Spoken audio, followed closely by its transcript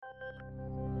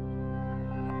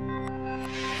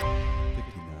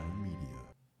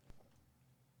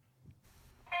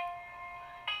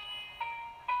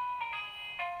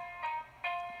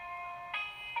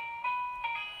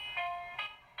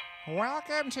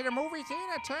Welcome to the Movie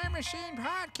Theater Time Machine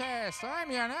Podcast. I'm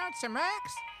your announcer,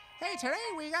 Max. Hey, today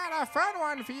we got a fun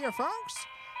one for you folks.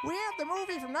 We have the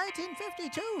movie from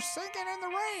 1952, Singing in the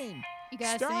Rain. You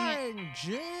gotta starring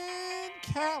Gene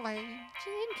Kelly,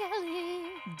 Gene Kelly,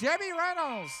 Debbie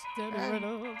Reynolds,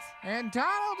 and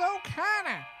Donald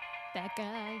O'Connor. That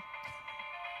guy.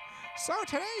 So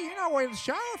today, you know with the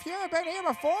show, if you haven't been here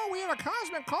before, we have a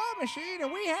cosmic call machine,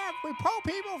 and we pull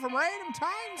people from random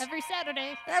times. Every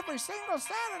Saturday. Every single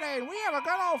Saturday, and we have a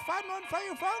good old fun one for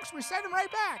you folks. We send them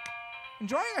right back.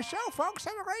 Enjoy the show, folks.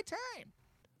 Have a great time.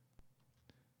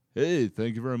 Hey,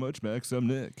 thank you very much, Max. I'm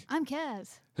Nick. I'm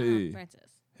Kaz. Hey. Francis.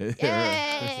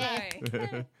 Yay!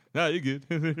 Sorry. No, you're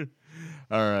good.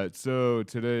 All right, so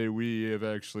today we have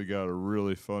actually got a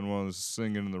really fun one. This is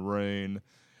Singing in the Rain.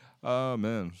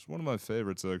 Man, it's one of my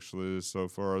favorites actually so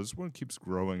far. This one keeps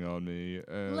growing on me.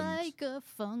 And Like a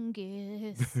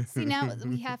fungus. See, now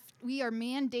we are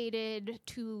mandated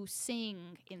to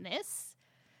sing in this.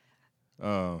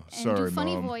 Oh, And sorry, do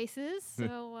funny Mom. voices.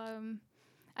 So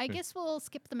I guess we'll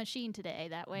skip the machine today.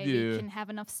 That way Yeah. we can have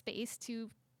enough space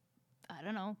to, I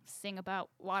don't know, sing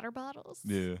about water bottles,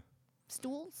 Yeah.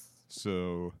 stools,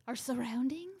 So our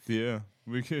surroundings. yeah,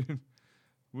 we could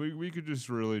we could just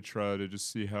really try to just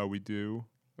see how we do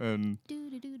and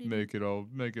Do-do-do-do-do. make it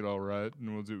all right,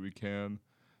 and we'll do what we can.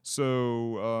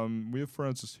 So we have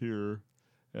Frances here,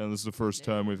 and this is the first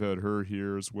time we've had her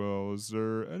here as well. Is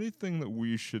there anything that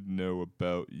we should know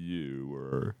about you,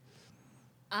 or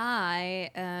I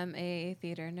am a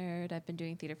theater nerd. I've been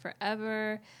doing theater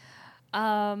forever.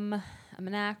 I'm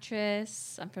an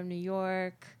actress. I'm from New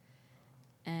York.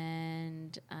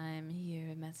 And I'm here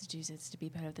in Massachusetts to be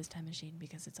part of this time machine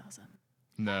because it's awesome.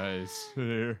 nice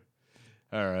here?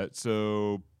 All right,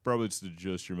 so probably just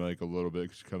adjust your mic a little bit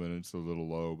because you're coming in it's a little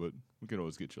low, but we can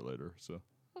always get you later. So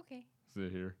Okay.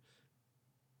 sit here.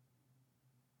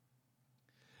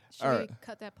 Should All we right.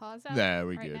 cut that pause out Nah,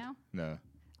 we right good. now? No.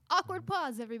 Awkward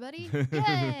pause, everybody.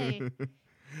 Yay!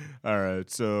 All right,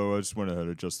 so I just went ahead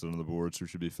and adjusted on the board, so it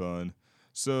should be fine.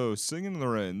 So, Singing in the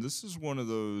Rain, this is one of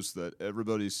those that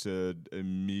everybody said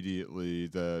immediately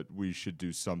that we should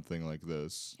do something like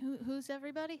this. Who's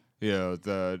everybody? Yeah,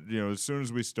 that, as soon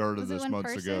as we started Was it this one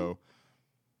months person? ago,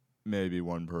 maybe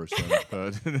one person,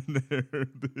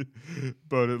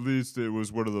 but at least it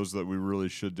was one of those that we really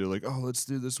should do. Like, oh, let's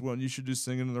do this one. You should do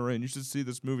Singing in the Rain. You should see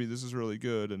this movie. This is really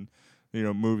good. And,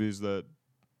 movies that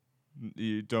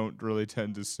you don't really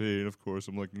tend to see. And, of course,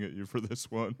 I'm looking at you for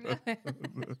this one.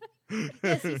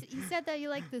 Yes, you said that you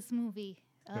like this movie.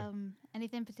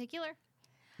 Anything in particular?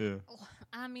 Yeah.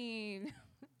 I mean,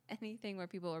 anything where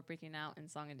people are breaking out in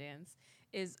song and dance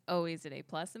is always an A+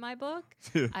 in my book.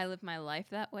 Yeah. I live my life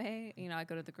that way. I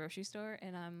go to the grocery store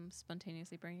and I'm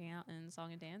spontaneously breaking out in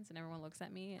song and dance, and everyone looks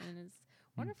at me, and it's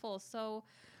wonderful. So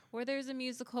where there's a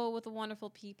musical with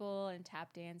wonderful people and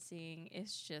tap dancing,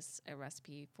 it's just a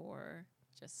recipe for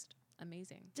just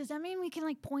amazing. Does that mean we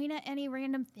can point at any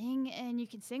random thing and you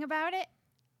can sing about it?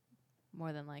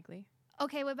 More than likely.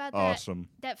 Okay, what about Awesome.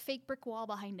 that fake brick wall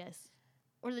behind us?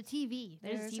 Or the TV?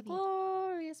 There's a TV.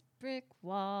 glorious brick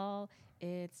wall.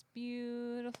 It's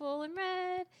beautiful and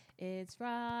red. It's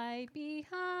right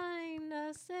behind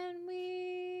us, and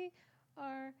we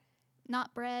are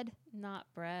Not bread. not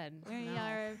bread. We No.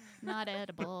 are not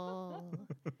edible.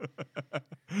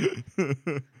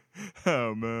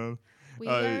 Oh, man. We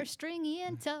I- are stringy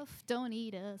and tough. Don't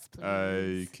eat us, I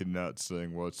please. cannot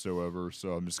sing whatsoever,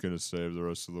 so I'm just going to save the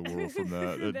rest of the world from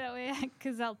that. That way,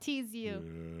 because I'll tease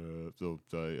you.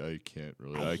 I can't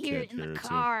really. I I hear can't it in hear the it.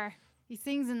 car. He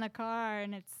sings in the car,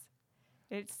 and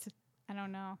it's I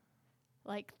don't know,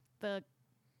 like the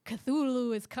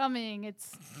Cthulhu is coming.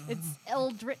 It's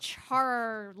eldritch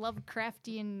horror,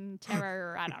 Lovecraftian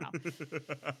terror. I don't know.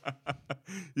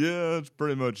 Yeah, that's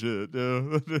pretty much it.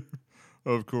 Yeah.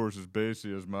 Of course, as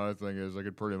bassy as my thing is, I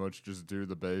could pretty much just do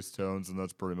the bass tones, and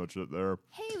that's pretty much it there.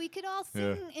 Hey, we could all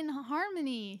Yeah. sing in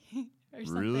harmony or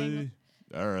something. Really?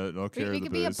 All right, I'll We, carry we the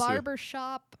could be a bass. Yeah. barber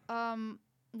shop.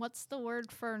 What's the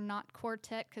word for not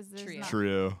quartet? Because there's Trio. not.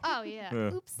 Trio. Oh yeah.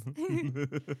 Yeah. Oops.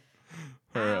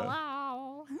 All right. Ow,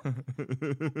 ow.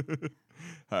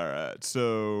 All right,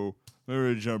 so maybe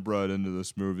we jump right into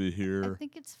this movie I here.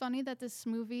 think it's funny that this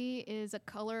movie is a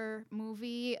color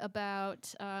movie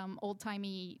about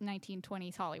old-timey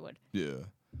 1920s Hollywood. Yeah.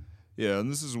 Yeah, and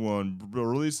this is one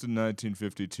released in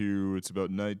 1952. It's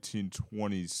about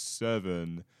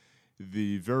 1927,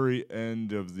 the very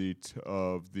end of the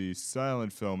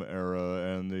silent film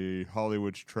era and the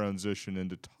Hollywood's transition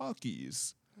into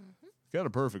talkies. Kind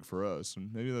of perfect for us,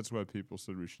 and maybe that's why people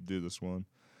said we should do this one.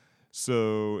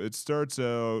 So it starts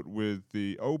out with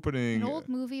the opening. An old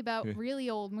movie about really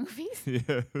old movies.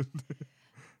 Yeah.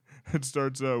 It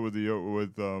starts out with the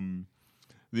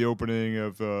opening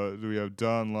of we have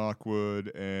Don Lockwood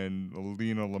and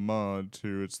Lena Lamont,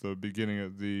 who it's the beginning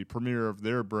of the premiere of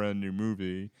their brand new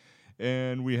movie,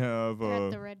 and we have They're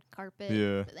at the red carpet.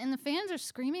 yeah. And the fans are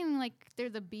screaming like they're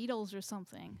the Beatles or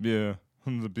something. yeah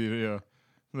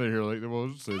they hear like, well,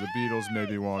 let's say the Beatles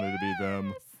maybe wanted to be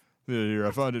them. Yeah,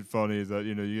 I find it funny that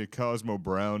you get Cosmo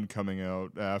Brown coming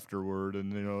out afterward,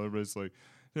 and everybody's like,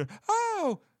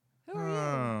 oh. Who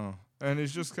are you? And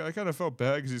he's just, I kind of felt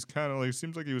bad because he's kind of like,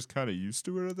 seems like he was kind of used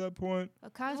to it at that point.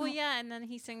 Cosmo, Well, yeah, and then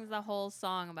he sings the whole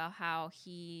song about how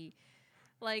he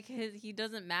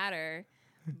doesn't matter,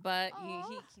 but he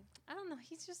I don't know,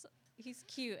 he's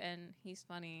cute and he's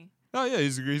funny. Oh yeah,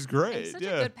 he's great. He's such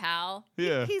yeah. a good pal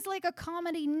Yeah. he's like a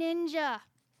comedy ninja.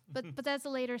 But that's a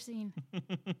later scene.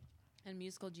 and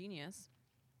musical genius.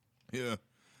 Yeah.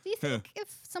 Do you think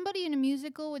if somebody in a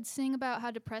musical would sing about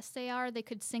how depressed they are, they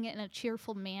could sing it in a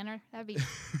cheerful manner? That'd be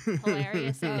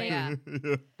hilarious. I Oh, think. yeah.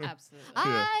 Yeah. Absolutely.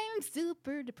 I'm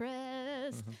super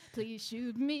depressed. Please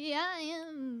shoot me. I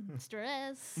am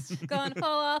stressed. Gonna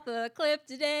fall off a cliff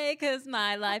today 'cause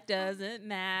my life doesn't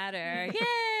matter.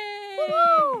 Yay!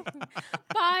 Woo!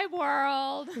 Bye,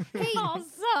 world. Hey, All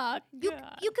suck.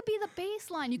 you could be the bass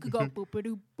line. You could go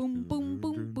boop-a-doo, boom, boom,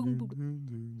 boom, boom,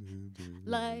 boom.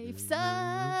 Life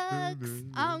sucks.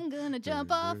 I'm gonna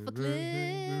jump off a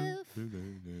cliff.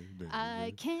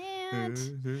 I can't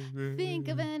think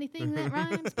of anything that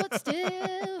rhymes but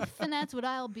stiff, and that's what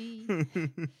I'll be.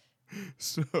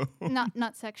 So.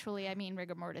 Not sexually, I mean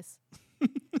rigor mortis.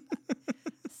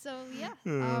 So yeah,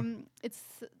 it's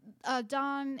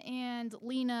Don and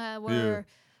Lena were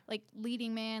like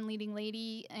leading man, leading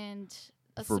lady, and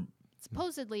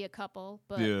supposedly a couple,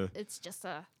 but Yeah. it's just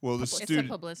a Well, the It's a studio.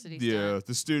 publicity Yeah, stunt.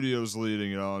 the studio's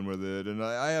leading it on with it, and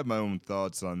I have my own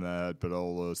thoughts on that, but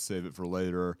I'll save it for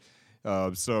later.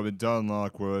 So I mean, Don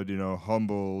Lockwood,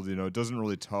 humbled, doesn't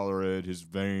really tolerate his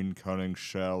vain, cunning,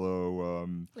 shallow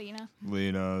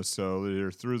Lena. So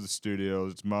they're through the studio.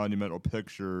 It's Monumental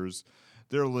Pictures.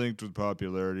 They're linked with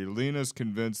popularity. Lena's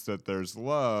convinced that there's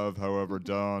love. However,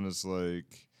 Don is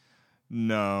like,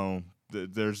 no,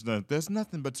 there's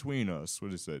nothing between us.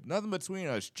 What did he say? Nothing between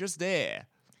us, just there.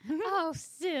 Oh,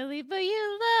 silly, but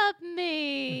you love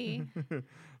me.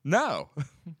 No.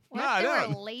 What No, I if there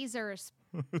were don't. lasers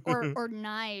or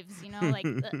knives? Like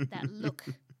that look.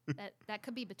 That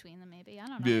could be between them, maybe. I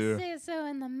don't know. Yeah. Say so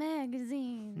in the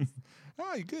magazines.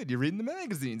 Oh, you're good. You're reading the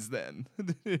magazines then.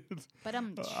 But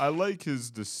I like his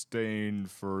disdain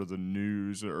for the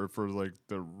news or for like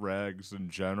the rags in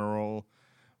general,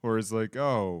 where it's like,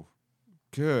 oh,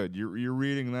 good, you're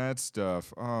reading that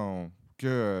stuff. Oh,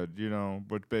 good,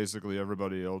 but basically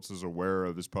everybody else is aware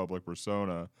of his public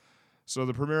persona. So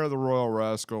the premiere of The Royal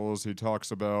Rascals, he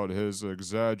talks about his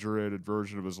exaggerated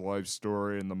version of his life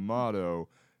story and the motto,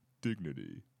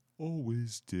 dignity,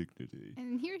 always dignity.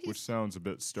 and here Which he's, sounds a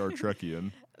bit Star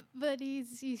Trekian. but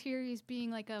he's he's being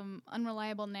like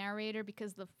unreliable narrator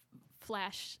because the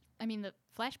flashbacks,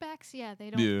 they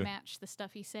don't match the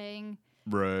stuff he's saying.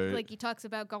 Right. Like he talks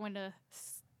about going to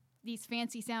these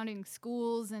fancy sounding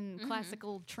schools and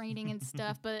classical training and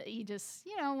stuff, but he just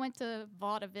went to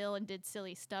vaudeville and did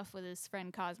silly stuff with his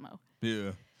friend Cosmo.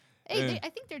 Yeah. Hey, I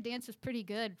think their dance was pretty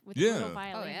good with Yeah. little Oh,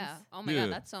 violins. yeah. Oh, my Yeah.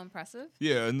 God. That's so impressive.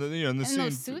 Yeah, and the And scene.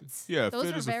 those suits, Yeah, those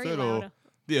fit were as a very fiddle. loud.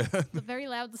 Yeah. The very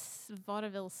loud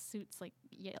vaudeville suits, like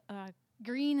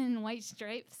green and white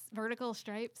stripes, vertical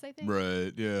stripes, I think.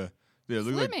 Right. Yeah. Yeah.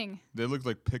 Slimming, They look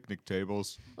like picnic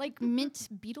tables. like mint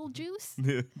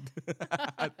Beetlejuice.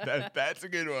 That's a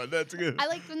good one. That's a good. I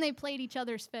liked when they played each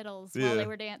other's fiddles Yeah. while they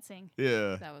were dancing.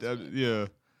 Yeah. That was good. Yeah.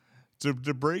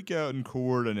 To break out in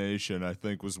coordination, I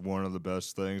think was one of the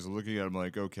best things. Looking at them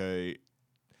like, okay,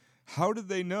 how did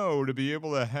they know to be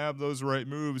able to have those right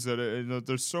moves? That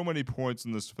there's so many points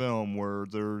in this film where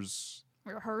there's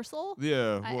Rehearsal?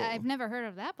 I've never heard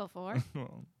of that before.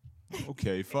 well,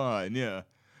 okay, fine, yeah.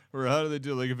 Or how do they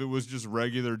do? Like if it was just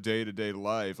regular day-to-day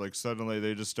life, like suddenly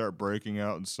they just start breaking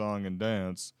out in song and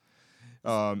dance.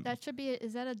 That should be.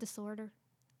 Is that a disorder?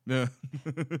 Yeah.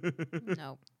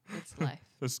 No, it's life.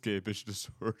 Escapish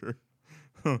disorder.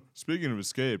 Speaking of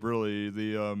escape, really,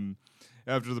 the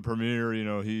after the premiere,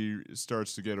 he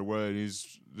starts to get away. And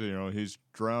he's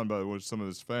drowned by some of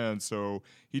his fans. So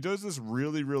he does this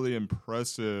really, really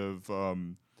impressive. What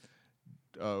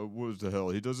the hell?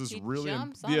 He does this He really.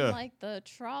 jumps on like the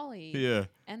trolley. Yeah.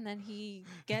 And then he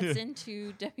gets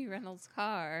into Debbie Reynolds'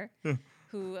 car,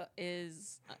 who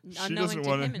is She unknowing doesn't to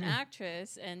wanna- him an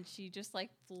actress, and she just like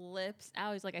flips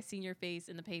out. He's like, I seen your face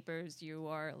in the papers. You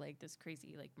are like this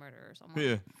crazy like murderer or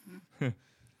something. Yeah.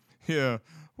 Yeah.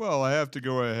 Well, I have to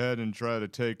go ahead and try to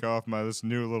take off this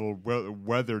new little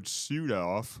weathered suit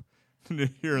off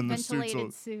here in the suit.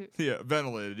 Ventilated suit. Yeah,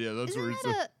 ventilated. Yeah, that's Isn't what he's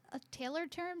that a tailor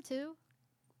term too?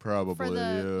 probably. For the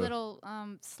Yeah. little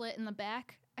slit in the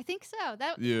back? I think so.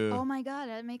 That. Yeah. Oh my god,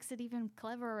 that makes it even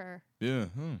cleverer. Yeah.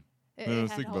 It, Yeah, it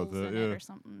let's had think about holes that, in yeah. it or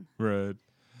something. Right.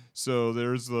 So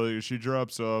there's like she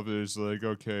drops off. There's like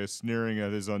sneering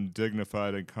at his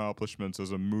undignified accomplishments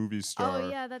as a movie star. Oh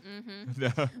yeah, that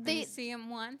Mm-hmm. They- You see him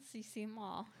once, you see him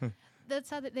all. that's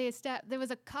how they established. There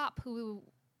was a cop who.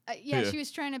 Yeah, Yeah. she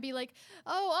was trying to be like,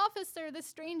 "Oh, officer, this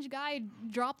strange guy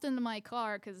dropped into my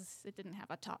car because it didn't have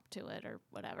a top to it or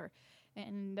whatever."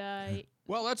 And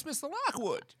Well, that's Mr.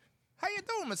 Lockwood. How you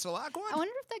doing, Mr. Lockwood? I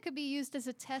wonder if that could be used as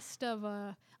a test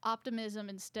of optimism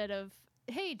instead of,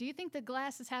 "Hey, do you think the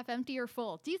glass is half empty or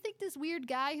full? Do you think this weird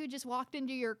guy who just walked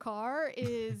into your car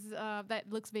is that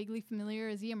looks vaguely familiar?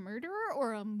 Is he a murderer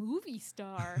or a movie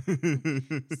star?"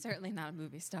 Certainly not a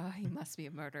movie star. He must be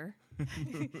a murderer.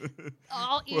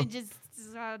 Oh, you're just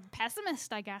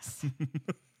pessimist, I guess.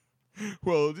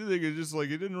 Well, the thing is just like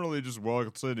he didn't really just walk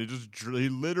in. He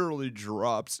literally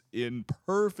drops in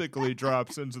perfectly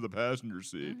drops into the passenger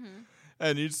seat,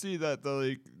 and you see that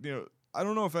I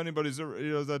don't know if anybody's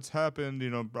ever that's happened.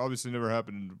 Obviously never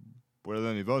happened with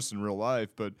any of us in real life,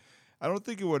 but I don't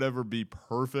think it would ever be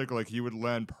perfect. Like he would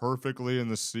land perfectly in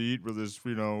the seat with his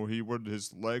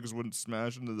his legs wouldn't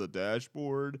smash into the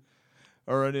dashboard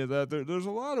or any of that. There's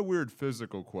a lot of weird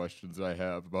physical questions I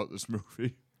have about this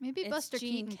movie. Maybe It's Buster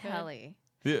Gene Keaton could. Kelly.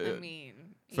 Yeah, I mean,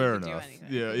 he fair could do enough. anything.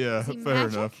 Yeah, Is he fair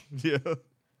magic? enough. Yeah,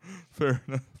 fair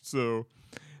enough. So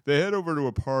they head over to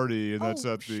a party, and that's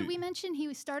at the. Should we mention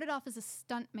he started off as a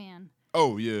stuntman,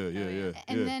 Oh yeah.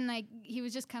 and then he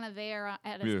was just kind of there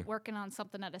Yeah. working on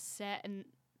something at a set, and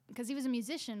because he was a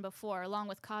musician before, along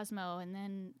with Cosmo, and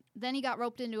then he got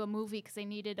roped into a movie because they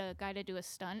needed a guy to do a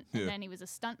stunt, and Yeah. then he was a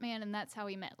stuntman, and that's how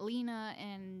he met Lena,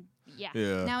 and Yeah.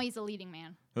 now he's a leading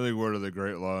man. I think one of the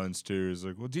great lines too is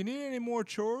like, "Well, do you need any more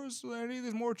chores? Any of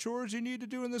these more chores you need to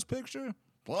do in this picture?"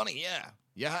 Plenty, yeah.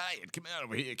 You hired. Come on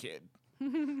over here, kid.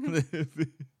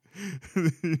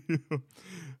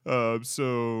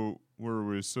 So where were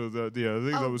we? So that I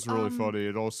think that Oh, was really funny.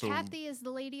 It also Kathy is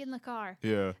the lady in the car.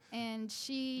 yeah. And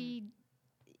she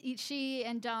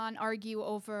and Don argue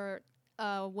over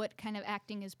what kind of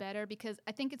acting is better, because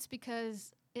I think it's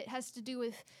because it has to do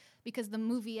with because the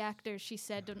movie actors, she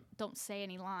said, don't say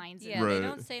any lines. Yeah, Right. they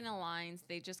don't say no lines.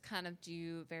 They just kind of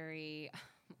do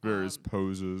Various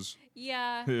poses.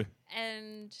 Yeah, Yeah.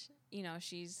 and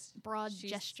she's Broad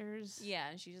she's- gestures Yeah,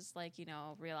 and she's just like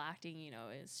real acting.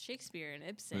 Is Shakespeare and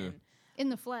Ibsen. in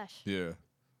the flesh. Yeah.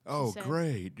 Oh, said.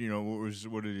 great.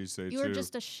 What did he say You too? are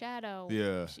just a shadow,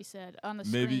 Yeah. she said, on the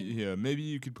Maybe screen. maybe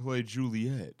you could play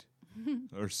Juliet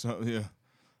or something. Yeah.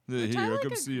 Which Here, I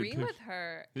come see a agree pic- with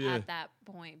her Yeah. at that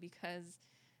point because,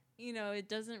 it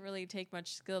doesn't really take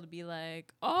much skill to be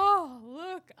like, oh,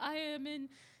 look, I am in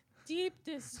deep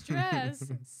distress,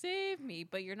 save me.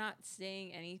 But you're not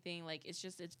saying anything. Like, it's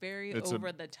very It's a-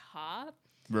 over the top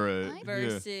Right. I- Yeah.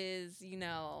 versus,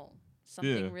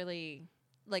 something Yeah. really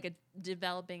like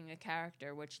developing a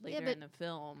character, which later but- in the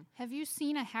film. Have you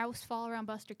seen a house fall around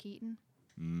Buster Keaton?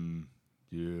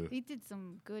 Yeah. He did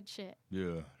some good shit.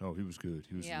 Yeah. No, he was good.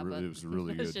 He was Yeah, really, but it was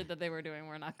really the good. shit that they were doing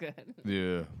were not good.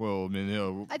 Yeah. Well, I mean,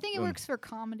 yeah. I think it works for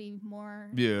comedy more.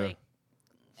 Yeah.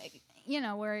 Like,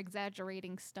 where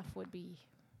exaggerating stuff would be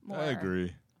more I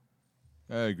agree.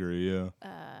 Yeah.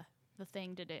 the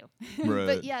thing to do. Right.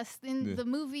 But yes, in Yeah. the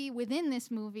movie, within this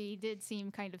movie, did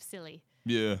seem kind of silly.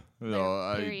 Yeah. Their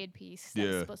No, period piece that's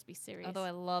yeah. supposed to be serious. Although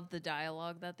I love the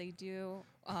dialogue that they do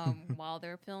while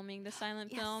they're filming the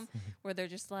silent Yes. film, where they're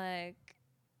just like,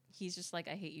 he's just like,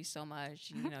 I hate you so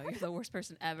much. You're the worst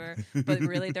person ever. But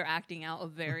really, they're acting out a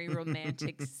very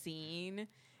romantic scene.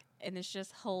 And it's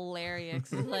just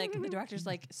hilarious. Like, the director's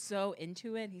like so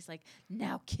into it. He's like,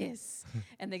 now kiss.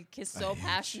 And they kiss so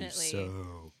passionately.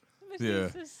 So. But Yeah.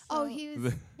 he's just oh, so- he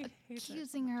was I hate that.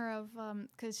 accusing her of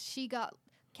because she got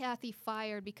Kathy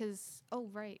fired because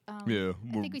right. Yeah.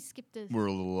 I think we skipped a. We're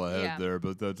a little ahead Yeah. there,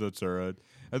 but that's all right.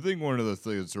 I think one of the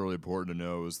things that's really important to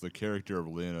know is the character of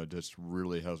Lena just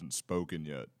really hasn't spoken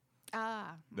yet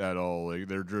at all. Like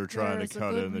they're trying There's to a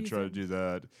cut good in and try to reason. do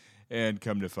that. And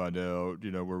come to find out,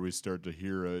 where we start to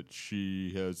hear it,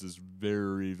 she has this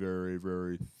very, very,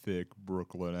 very thick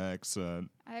Brooklyn accent.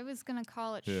 I was gonna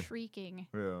call it Yeah. shrieking.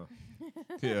 Yeah.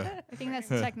 Yeah. I think that's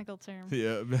the technical term.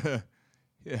 Yeah.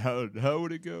 Yeah. How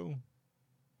would it go?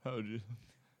 How'd you?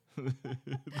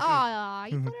 Aw,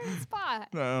 you put her on the spot.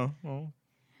 No, well,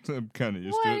 I'm kind of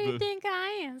used What to do it. you think I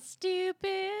am,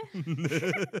 stupid?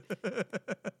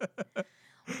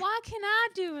 Why can I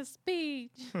do a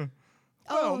speech?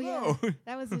 Oh, no. yeah.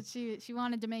 That was what she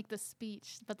wanted to make the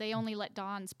speech, but they only let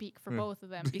Dawn speak for both of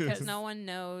them Because no one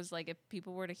knows, like, if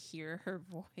people were to hear her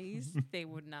voice, they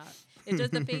would not. It does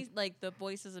the face, like, the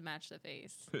voice doesn't match the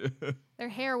face, their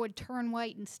hair would turn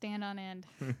white and stand on end.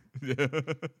 Yeah.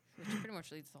 which pretty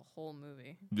much leads the whole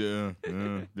movie.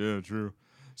 Yeah, true.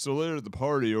 So later at the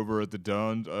party over at the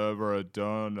Dawn,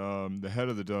 the head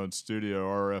of the Dawn studio,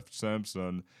 R.F.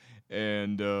 Sampson,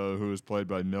 and who was played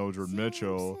by Mildred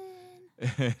Mitchell,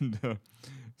 and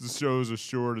this shows a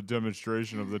short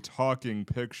demonstration of the talking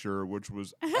picture, which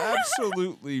was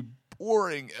absolutely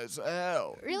boring as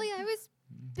hell. Really, I was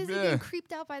busy Yeah. getting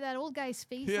creeped out by that old guy's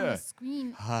face on Yeah. the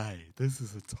screen. Hi, this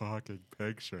is a talking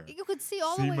picture. You could see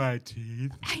all See the way. my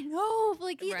teeth? I know,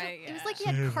 like Right, it was yeah. like he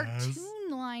had Yes.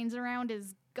 cartoon lines around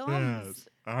his gums. Yes,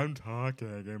 I'm talking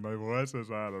and my voice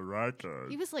is out of record.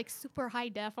 He was like super high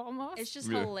def almost. It's just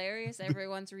Yeah. hilarious,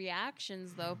 everyone's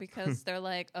reactions, though, because they're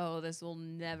like, oh, this will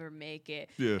never make it.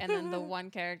 Yeah. And then the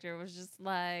one character was just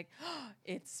like,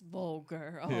 it's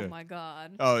vulgar. Oh, Yeah. my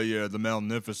God. Oh yeah, the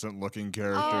Maleficent looking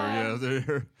character. Oh. Yeah,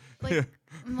 they're Like, yeah.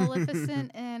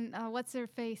 Maleficent and what's her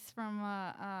face from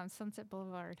Sunset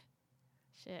Boulevard?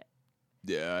 Shit,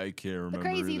 Yeah, I can't remember. the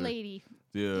crazy either. lady.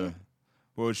 Yeah.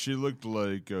 Well, she looked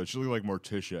like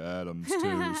Morticia Adams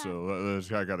too.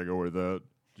 So I gotta go with that.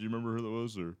 Do you remember who that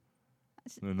was? Or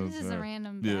No, no, This is a yeah.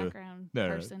 random Yeah. background Yeah,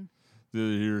 right. person.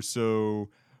 here? So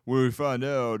what we find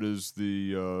out is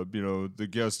the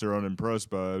guests are unimpressed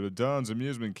by it. At Don's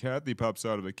amusement, Kathy pops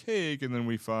out of a cake, and then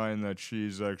we find that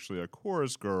she's actually a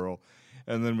chorus girl.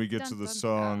 And then we get to Dun, the dun,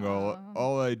 song, dun.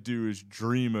 all I do is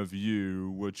dream of you,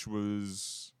 which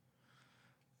was,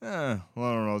 well, I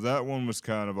don't know. That one was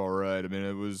kind of all right. I mean,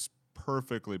 it was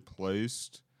perfectly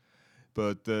placed.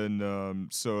 But then,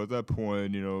 so at that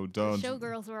point, The Don's,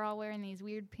 showgirls were all wearing these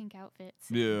weird pink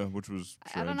outfits. yeah, which was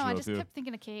I don't know. I strange just enough, kept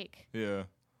thinking of cake. yeah.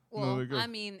 Well, they're good. I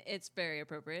mean, it's very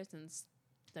appropriate since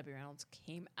Debbie Reynolds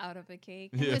came out of a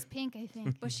cake. It Yeah. was pink, I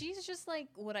think. But she's just like,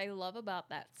 what I love about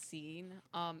that scene,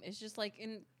 it's just like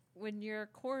when you're a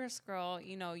chorus girl,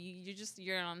 you're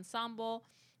an ensemble.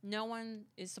 No one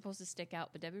is supposed to stick out,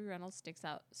 but Debbie Reynolds sticks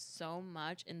out so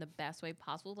much in the best way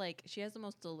possible. Like, she has the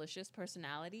most delicious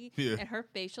personality, Yeah. and her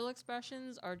facial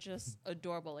expressions are just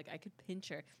adorable. Like, I could pinch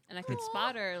her, and I could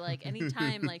spot her. Like,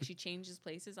 anytime like she changes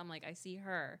places, I'm like, I see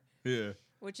her, Yeah.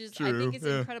 which is I True, think it's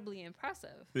yeah. incredibly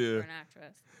impressive Yeah. for an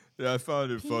actress. Yeah, I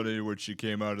found it funny when she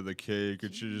came out of the cake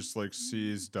and she just like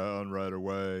sees Don right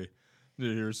away.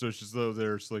 You hear, so she's over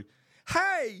there. It's like,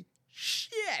 hey,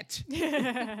 shit.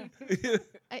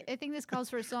 I think this calls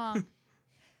for a song.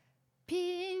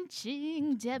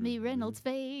 Pinching Debbie Reynolds'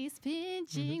 face,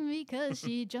 pinching because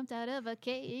she jumped out of a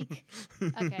cake.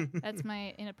 Okay, that's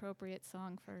my inappropriate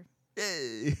song for.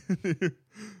 Hey.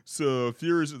 So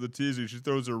furious at the teasing, she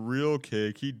throws a real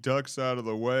cake. He ducks out of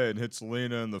the way and hits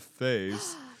Lena in the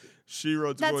face. She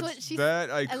wrote That's "What's what she. that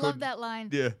I could love that line.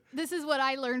 Yeah. This is what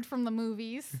I learned from the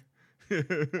movies.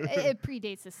 It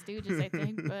predates the Stooges, I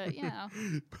think, but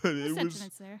But the it was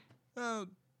sentiment's there.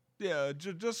 yeah,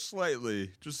 just slightly,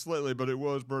 but it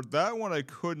was. But that one I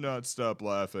could not stop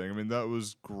laughing. I mean, that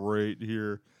was great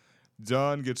here.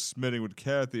 Don gets smitten with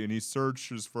Kathy, and he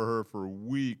searches for her for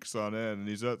weeks on end. And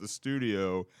he's at the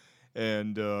studio,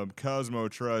 and Cosmo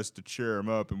tries to cheer him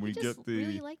up, and we He just get the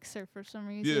really likes her for some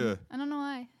reason. Yeah. I don't know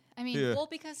why. I mean, Yeah. Well,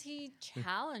 because he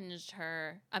challenged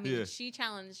her. I mean, Yeah. she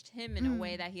challenged him in a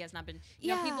way that he has not been. People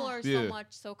Yeah. are Yeah.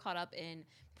 so caught up in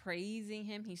praising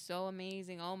him. He's so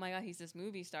amazing. Oh my God, he's this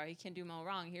movie star. He can do no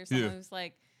wrong. Here's someone Yeah. who's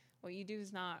like, what you do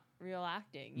is not real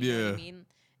acting. You know what I Yeah. mean?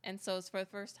 And so it's for the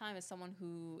first time as someone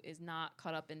who is not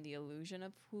caught up in the illusion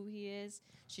of who he is.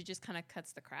 She just kind of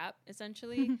cuts the crap,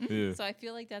 essentially. yeah. So I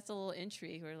feel like that's a little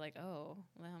intrigue. We're like, oh,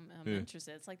 well, I'm Yeah.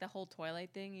 interested. It's like the whole Twilight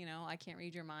thing, I can't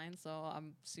read your mind, so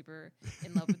I'm super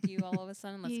in love with you all of a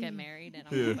sudden. Let's Yeah. get married, and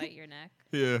I'm Yeah. gonna bite your neck.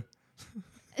 Yeah.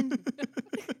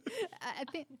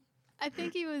 I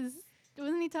think he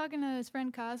wasn't he talking to his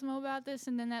friend Cosmo about this,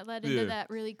 and then that led into Yeah. that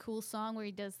really cool song where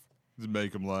he does. To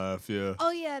make him laugh. Yeah.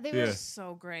 Oh yeah, they Yeah. were.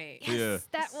 So great. Yes, Yeah.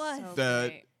 that was. So That-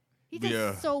 great. He does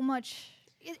yeah. so much.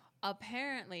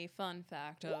 Apparently, fun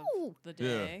fact of Ooh. the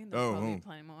day. Yeah. There'll Oh, probably oh. be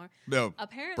plenty more. No,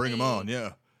 Apparently, bring him on.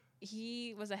 Yeah.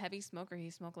 He was a heavy smoker.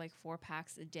 He smoked like 4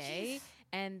 packs a day,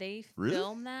 and they Really?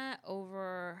 filmed that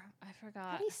over. I How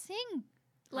forgot. do you sing?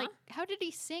 like how did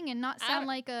he sing and not I sound don't-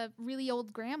 like a really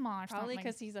old grandma or Probably something?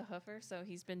 because he's a hoofer, so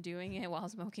he's been doing it while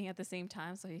smoking at the same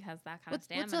time, so he has that kind of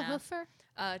What's stamina. a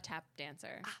hoofer? Tap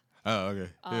dancer. Oh, okay.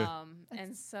 Yeah.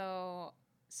 And so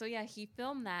yeah, he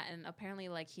filmed that, and apparently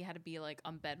like he had to be like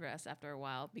on bed rest after a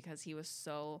while because he was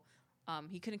so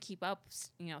he couldn't keep up,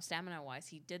 stamina wise.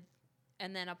 He did,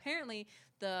 and then apparently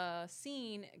the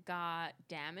scene got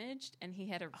damaged, and he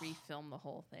had to refilm the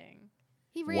whole thing.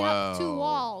 He ran up 2 Wow.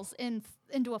 walls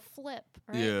into a flip,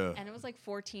 right? Yeah. And it was like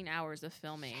 14 hours of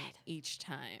filming each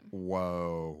time.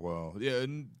 Wow. Yeah,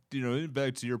 and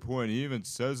back to your point, he even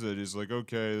says it. He's like,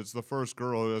 okay, it's the first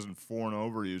girl who hasn't fawned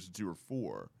over you since you were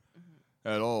 4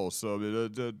 at all. So I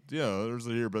mean, there's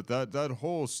it here, but that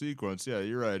whole sequence, yeah,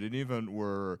 you're right. And even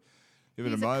He's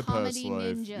in a my past comedy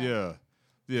life, ninja.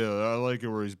 yeah, I like it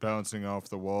where he's bouncing off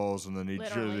the walls, and then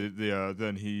Literally.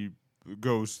 then he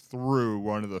goes through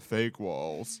one of the fake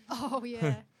walls. Oh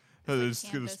yeah. And It's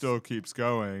like it canvas. still keeps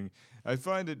going. I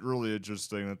find it really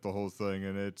interesting that the whole thing,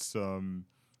 and it's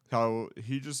how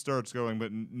he just starts going,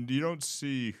 but you don't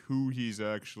see who he's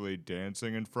actually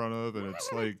dancing in front of, and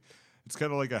it's like it's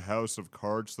kind of like a House of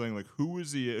Cards thing. Like who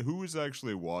is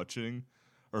actually watching,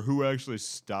 or who actually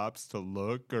stops to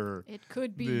look, or It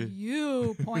could be The-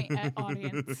 you. Point at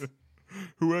audience.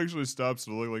 who actually stops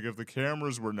to look. Like if the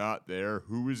cameras were not there,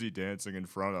 who is he dancing in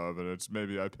front of? And it's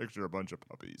maybe I picture a bunch of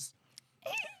puppies.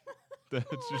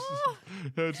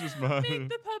 That's just my. Make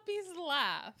the puppies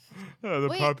laugh. Yeah, the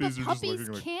Wait, puppies the are puppies just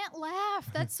looking like. can't laugh.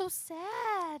 That's so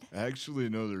sad. Actually,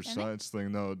 no, there's Can they? science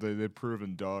thing. No, they've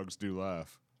proven dogs do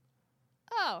laugh.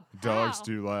 Oh, Dogs how?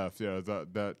 do laugh. Yeah,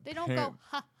 that. They don't go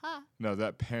ha ha. No,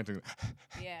 that panting.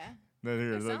 Yeah. That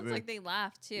here. It that sounds thing. like they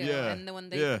laugh too. Yeah, And then when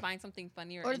they yeah. find something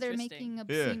funny or Or they're interesting. making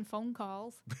obscene phone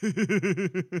calls.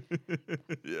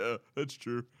 Yeah, that's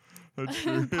true. That's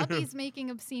true. Puppies making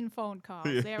obscene phone calls.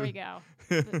 Yeah. There we go.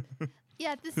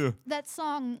 Yeah, that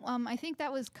song. I think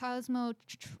that was Cosmo.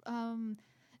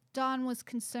 Don was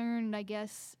concerned, I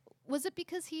guess. Was it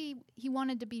because he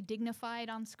wanted to be dignified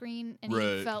on screen and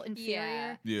Right. he felt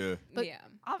inferior? Yeah. But yeah.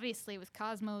 obviously, with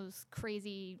Cosmo's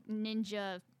crazy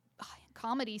ninja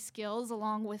comedy skills,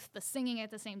 along with the singing at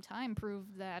the same time,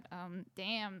 proved that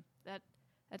damn,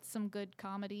 that's some good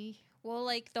comedy. Well,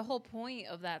 like the whole point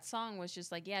of that song was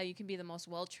just like, yeah, you can be the most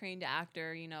well-trained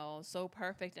actor, so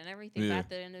perfect and everything. Yeah. But at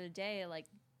the end of the day, like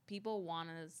people want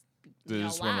to, They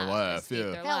just wanna laugh, escape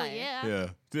yeah. their Hell life. yeah.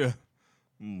 Yeah.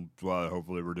 Well,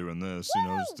 hopefully we're doing this.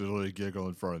 Just to really giggle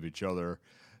in front of each other.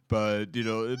 But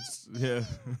it's yeah.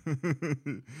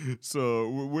 So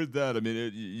with that, I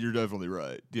mean, you're definitely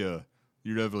right. Yeah,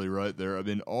 you're definitely right there. I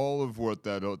mean, all of what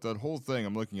that whole thing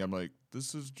I'm looking at, I'm like,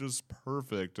 this is just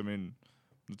perfect. I mean,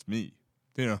 it's me.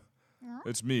 Yeah.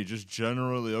 It's me. Just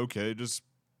generally okay. Just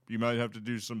you might have to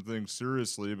do some things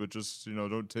seriously, but just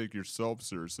don't take yourself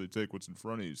seriously. Take what's in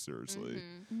front of you seriously.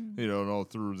 Mhm. And all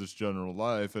through this general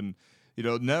life. And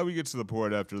now we get to the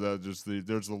point after that.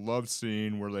 There's the love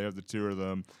scene where they have the two of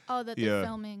them. Oh, that Yeah. they're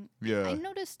filming. Yeah. I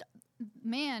noticed,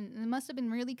 man, it must have been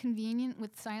really convenient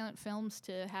with silent films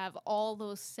to have all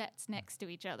those sets next to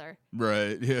each other.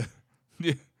 Right. Yeah.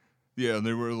 Yeah. Yeah. And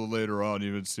they were later on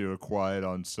even see a quiet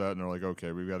on set, and they're like,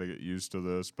 okay, we've got to get used to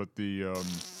this. But the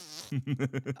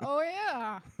Oh,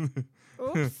 yeah.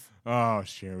 Oops. oh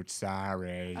shoot,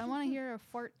 sorry. I want to hear a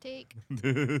fart take.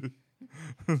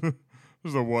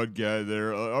 There's the one guy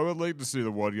there. I would like to see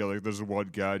the one guy. Like, there's one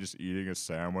guy just eating a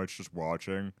sandwich, just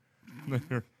watching.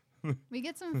 We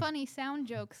get some funny sound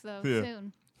jokes, though, Yeah.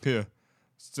 soon.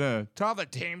 Yeah. Tell the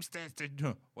Teamsters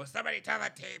to. Will somebody tell the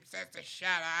Teamsters to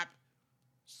shut up?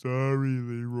 Sorry,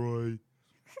 Leroy.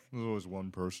 There's always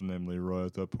one person named Leroy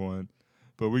at that point.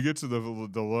 But we get to the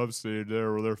love scene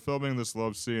there where they're filming this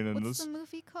love scene, and What's this the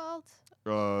movie called?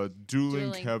 Dueling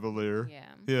Dueling. Cavalier. Yeah.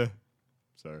 Yeah.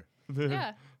 Sorry.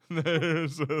 Yeah.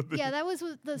 Yeah, that was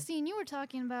the scene you were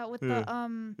talking about with Yeah.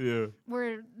 the Yeah.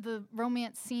 where the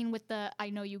romance scene with the "I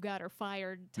know you got her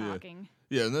fired" Yeah. talking.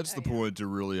 Yeah, and that's Oh, the yeah. point to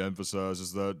really emphasize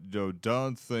is that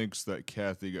Don thinks that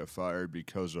Kathy got fired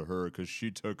because of her, because she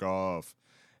took off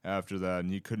after that,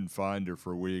 and he couldn't find her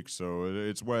for weeks, so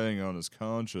it's weighing on his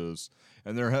conscience.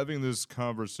 And they're having this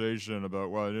conversation about,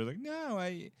 well, they're like, no,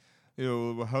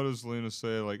 how does Lena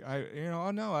say, like,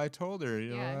 oh no, I told her,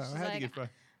 Yeah, I she's had to like, get fired.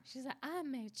 She's like, I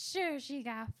made sure she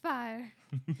got fired.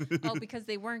 Oh, because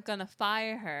they weren't gonna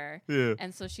fire her, Yeah.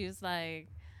 and so she was like,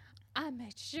 I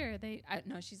made sure they.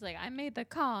 No, she's like, I made the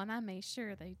call and I made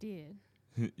sure they did.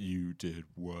 You did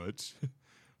what?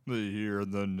 They hear,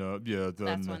 and then, then.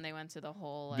 That's when they went to the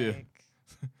whole like,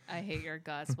 Yeah. I hate your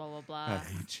guts, blah blah I blah.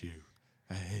 hate you.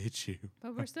 I hate you.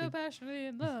 But we're still passionately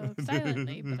in love,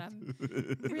 silently, but I'm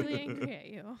really angry at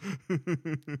you.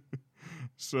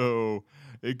 So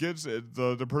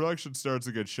the production starts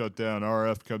to get shut down.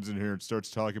 RF comes in here and starts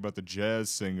talking about the jazz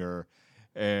singer,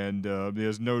 and he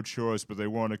has no choice, but they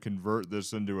want to convert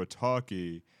this into a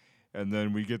talkie. And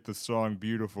then we get the song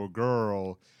 "Beautiful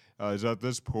Girl." Is at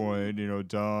this point,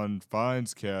 Don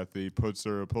finds Kathy, pulls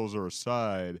her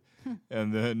aside,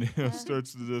 and then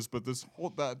starts to do this. But this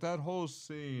whole that whole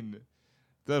scene,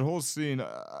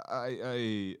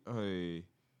 I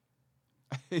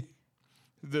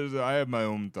I have my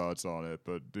own thoughts on it,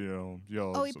 but y'all.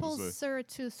 Oh, he have something to pulls say. her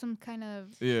to some kind of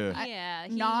Yeah. Yeah,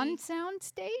 non-sound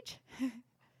stage.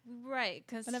 right,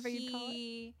 because Whatever you call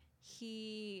it.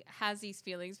 he has these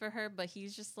feelings for her, but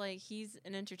he's just like, he's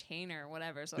an entertainer or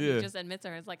whatever. So Yeah. he just admits to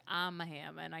her, it's like, I'm a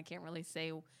ham, and I can't really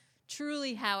say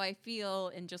truly how I feel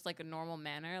in just like a normal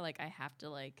manner. Like, I have to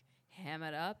like ham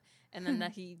it up. And then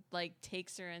that he like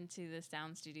takes her into the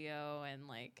sound studio and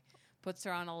like puts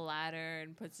her on a ladder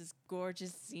and puts this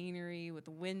gorgeous scenery with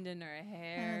wind in her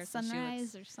hair. so she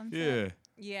sunrise looks- or something. Yeah.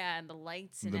 yeah, and the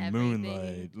lights and The everything.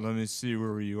 moonlight. Let me see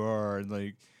where you are. And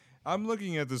like, I'm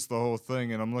looking at this the whole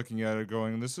thing, and I'm looking at it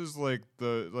going, this is like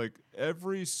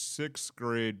every 6th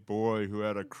grade boy who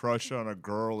had a crush on a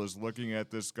girl is looking at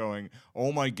this going,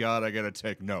 oh my God, I gotta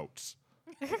take notes.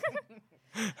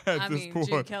 I mean,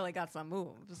 Gene Kelly got some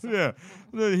moves. Yeah.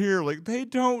 Then here, like, they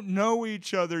don't know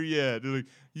each other yet. They're like,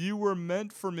 you were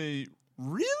meant for me.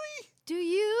 Really? Do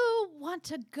you want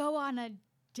to go on a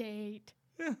date?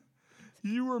 Yeah.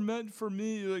 You were meant for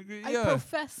me. Like, I yeah.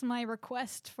 profess my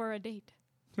request for a date.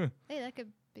 Huh. Hey, that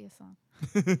could be a song.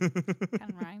 Kind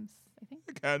of rhymes, I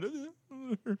think. Kind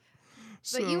of.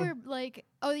 But you were like,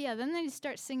 oh yeah, then they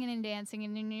start singing and dancing,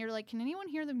 and then you're like, can anyone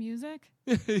hear the music?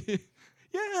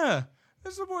 Yeah.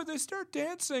 That's the point. They start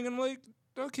dancing, and I'm like,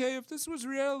 okay, if this was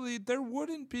reality, there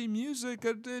wouldn't be music.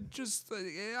 It just,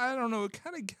 I don't know. It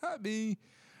kind of got me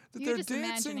that You're they're just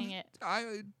dancing. imagining it.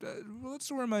 Well,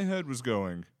 that's where my head was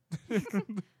going.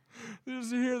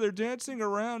 There's here, they're dancing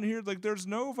around here. Like, there's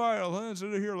no violins.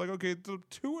 And here, like, okay, the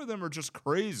two of them are just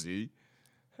crazy.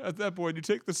 At that point, you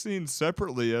take the scene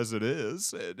separately as it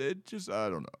is. It just, I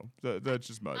don't know. That's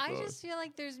just my I thought. just feel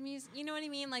like there's music. You know what I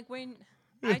mean? Like when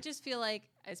Yeah. I just feel like,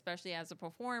 especially as a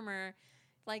performer,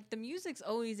 like the music's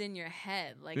always in your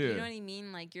head. Like, you Yeah. know what I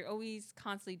mean? Like you're always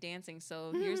constantly dancing.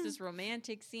 So here's this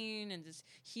romantic scene and this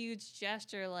huge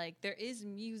gesture. Like there is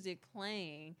music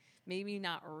playing, maybe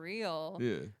not real,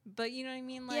 Yeah. but you know what I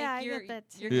mean? Like Yeah, I you're, get that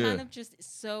too. you're Yeah. kind of just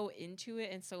so into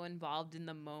it and so involved in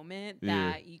the moment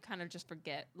Yeah. that you kind of just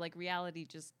forget. Like reality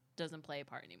just doesn't play a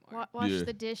part anymore. Wash Yeah.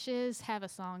 the dishes, have a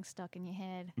song stuck in your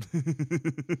head.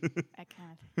 I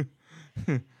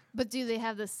can't. But do they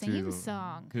have the same Dude,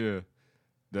 song? Yeah.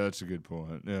 That's a good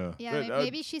point. Yeah. Yeah, That-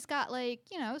 maybe she's got like,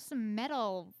 some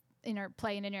metal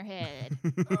playing in her head.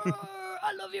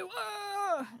 I love you.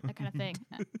 That kind of thing.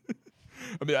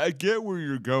 I mean, I get where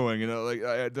you're going, and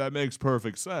that makes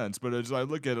perfect sense. But as I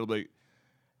look at it, like,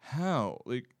 how,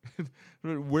 like,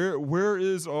 where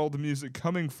is all the music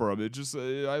coming from? It just,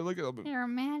 I look at it. Your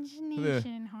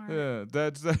imagination, heart. Yeah,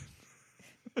 that's that.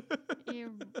 Your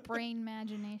brain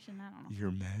imagination. I don't know. Your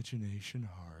imagination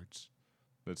hearts.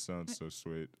 That sounds so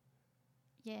sweet.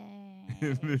 Yay.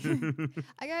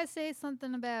 I gotta say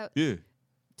something about Yeah.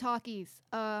 talkies.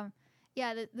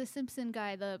 Yeah, the Simpson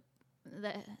guy,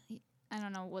 I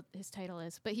don't know what his title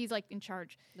is, but he's like in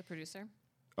charge. The producer.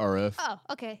 RF. Oh,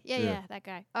 okay. Yeah. Yeah, that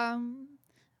guy.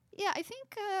 Yeah, I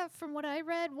think from what I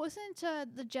read, wasn't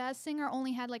the jazz singer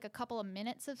only had like a couple of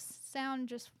minutes of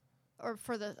sound or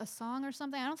for a song or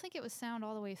something? I don't think it was sound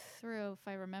all the way through, if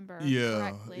I remember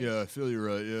correctly. Yeah, I feel you're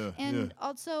right. Yeah. And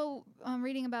also,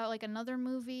 reading about like another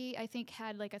movie, I think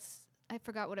had like I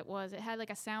forgot what it was. It had like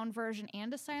a sound version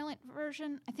and a silent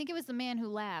version. I think it was The Man Who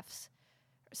Laughs,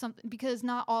 or something, because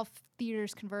not all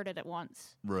theaters converted at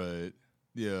once. Right.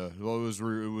 Yeah. Well, it was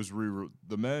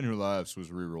The Man Who Laughs was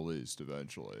re-released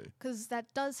eventually. Because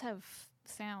that does have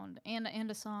sound and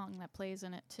a song that plays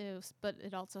in it too, but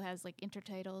it also has like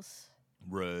intertitles.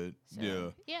 Right. So, Yeah.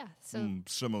 Yeah. So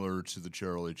Similar to the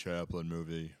Charlie Chaplin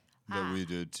movie that we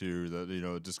did too. That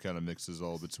it just kind of mixes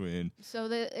all between. so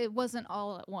it wasn't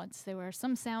all at once. There were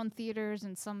some sound theaters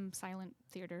and some silent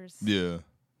theaters. Yeah.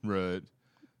 Right.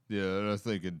 Yeah, and I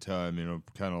think in time,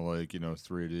 kind of like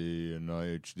 3D and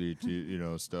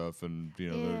HD, stuff, and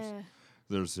Yeah.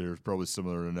 there's probably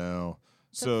similar to now.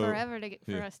 Took forever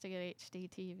for yeah. us to get HD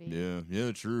TV.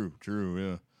 Yeah, true,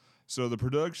 yeah. So the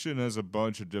production has a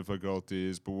bunch of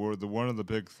difficulties, but one of the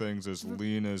big things is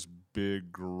Lena's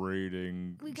big,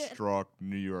 grating, We got- struck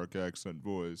New York accent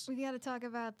voice. We got to talk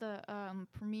about the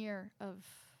premiere of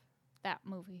that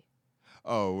movie.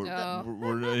 Oh, we're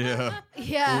yeah.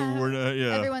 Yeah. We're not,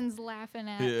 yeah. Everyone's laughing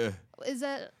at. Yeah. Is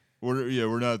that?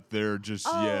 We're not there just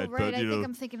Oh, yet, right. but I you think know,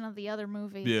 I'm thinking of the other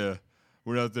movie. yeah,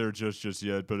 we're not there just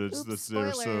yet, but it's Oops, this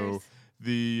there. So spoilers.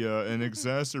 the an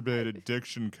exacerbated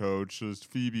diction coach is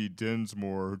Phoebe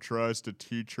Dinsmore, who tries to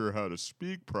teach her how to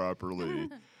speak properly,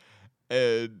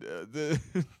 and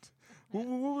what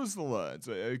was the lines?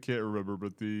 I can't remember,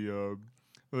 but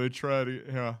they try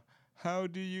to how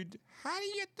do you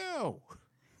do?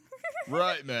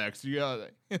 Right, Max, you got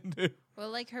it. Well,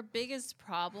 like her biggest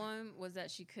problem was that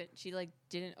she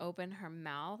didn't open her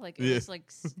mouth. Like it Yeah. was like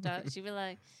stuck. She'd be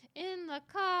like, in the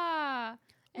car,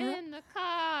 in the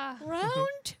car. Round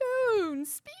tune.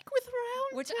 Speak with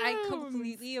round Which tunes. I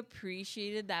completely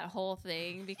appreciated that whole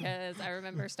thing because I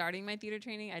remember starting my theater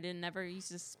training. I never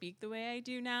used to speak the way I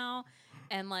do now.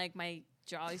 And like my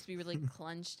jaw used to be really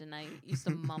clenched and I used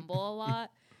to mumble a lot.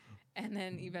 And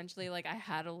then eventually, like, I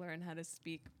had to learn how to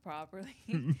speak properly.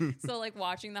 So, like,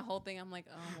 watching the whole thing, I'm like,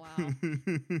 oh, wow.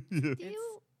 Yeah.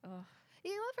 Do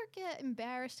you ever get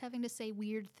embarrassed having to say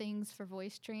weird things for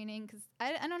voice training? Because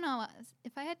I don't know.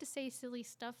 If I had to say silly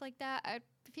stuff like that, I'd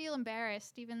feel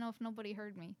embarrassed, even though if nobody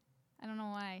heard me. I don't know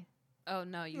why. Oh,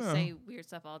 no, you Yeah. say weird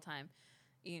stuff all the time.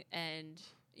 And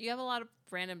you have a lot of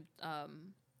random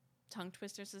tongue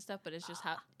twisters and stuff, but it's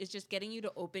just getting you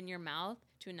to open your mouth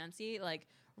to enunciate, like,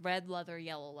 red leather,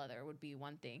 yellow leather would be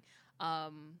one thing.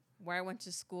 Where I went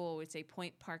to school, we'd say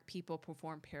Point Park people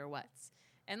perform pirouettes.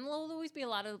 And there'll always be a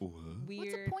lot of weird...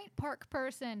 What's a Point Park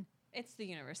person? It's the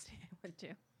university I went to.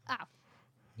 Ah.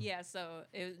 Yeah, so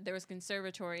there was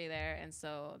conservatory there, and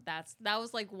so that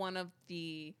was like one of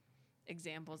the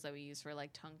examples that we use for like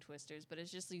tongue twisters. But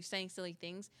it's just you saying silly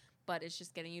things, but it's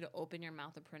just getting you to open your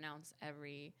mouth and pronounce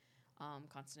every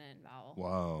consonant and vowel.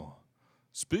 Wow.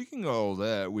 Speaking of all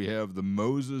that, we have the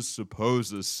Moses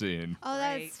Supposes scene. Oh,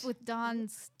 that's Right. with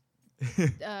Don's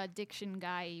diction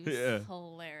guy. He was- Yeah.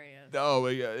 Hilarious. Oh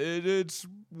my god, it's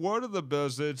one of the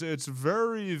best. It's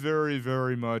very, very,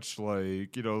 very much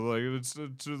like like it's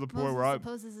to the point Moses where I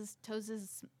supposes his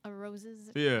toes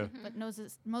roses, yeah but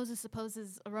Moses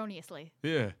supposes erroneously.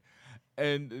 yeah,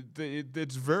 and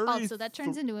it's very Oh, so that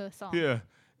turns into a song. yeah.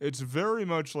 It's very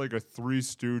much like a Three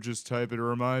Stooges type. It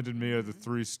reminded me of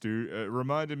the It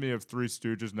reminded me of Three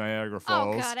Stooges Niagara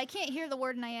Falls. Oh God, I can't hear the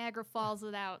word Niagara Falls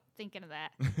without thinking of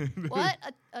that. What?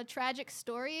 A tragic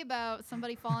story about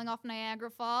somebody falling off Niagara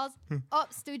Falls? Oh,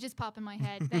 Stooges pop in my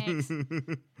head. Thanks.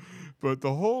 But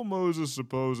the whole Moses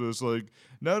Supposes, like,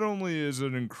 not only is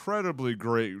it incredibly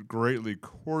greatly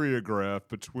choreographed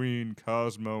between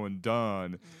Cosmo and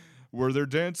Don, where they're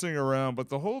dancing around, but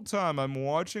the whole time I'm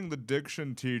watching the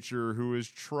diction teacher who is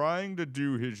trying to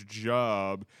do his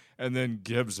job and then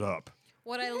gives up.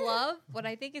 What I love, what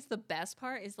I think is the best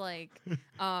part is like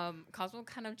Cosmo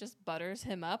kind of just butters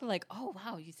him up, like, oh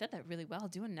wow, you said that really well.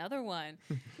 Do another one,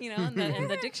 and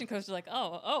the diction coach is like,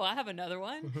 oh, I have another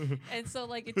one, and so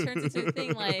like it turns into a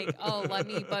thing like, oh, let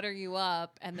me butter you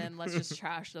up, and then let's just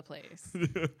trash the place.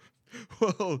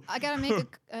 Well, I gotta make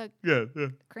a yeah.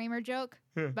 Kramer joke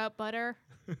about butter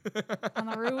on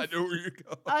the roof. I know where you're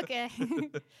going. Okay.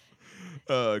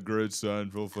 Great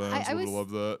Seinfeld fans I would was- love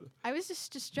that. I was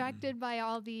just distracted by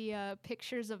all the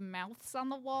pictures of mouths on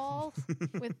the wall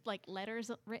with like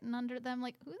letters written under them.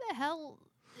 Like, who the hell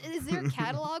is there a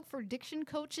catalog for diction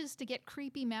coaches to get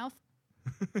creepy mouth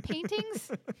paintings?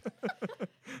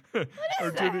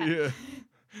 Or did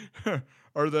he,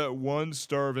 or that one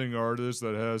starving artist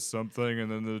that has something, and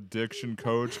then the diction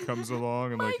coach comes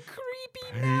along and My like,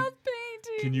 creepy paint- mouth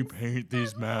painting. can you paint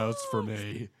these mouths for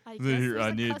me? I Then guess here, there's I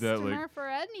a need that, customer like, for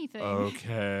anything.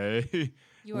 okay.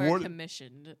 You are What-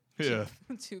 commissioned. Yeah.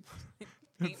 To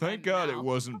paint Thank my God it mouth.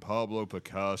 wasn't Pablo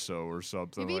Picasso or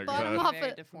something Maybe like bought him that. off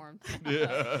Very a- deformed.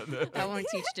 Yeah. I won't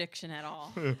teach diction at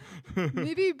all.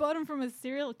 Maybe he bought him from a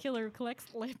serial killer who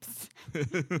collects lips.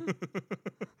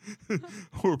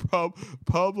 Or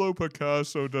Pablo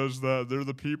Picasso does that. They're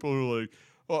the people who like,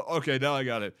 well, okay, now I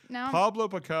got it. No. Pablo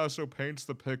Picasso paints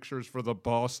the pictures for the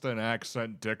Boston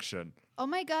accent diction. Oh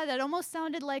my God, that almost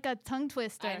sounded like a tongue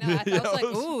twister. I know. I Yeah, was like, it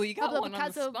was- ooh, you got Pablo one on the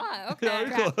Picasso- spot. Yeah, Okay.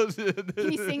 crap. close.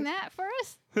 Can you sing that for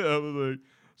us? Yeah, but like,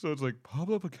 so it's like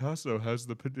Pablo Picasso has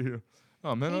the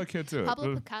Oh man, I can't do it.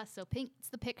 Pablo Picasso paints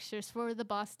the pictures for the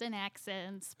Boston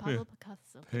accents. Pablo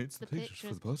Picasso Paints the pictures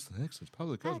for the Boston accents.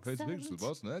 Pablo Picasso paints the pictures for the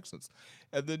Boston accents.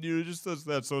 And then you just does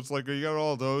that. So it's like you got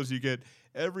all those. You get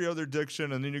every other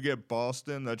diction, and then you get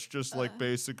Boston. That's just like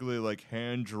basically like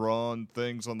hand drawn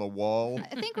things on the wall.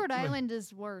 I think Rhode Island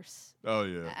is worse. Oh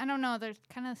yeah. I don't know. They're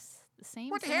kind of the same.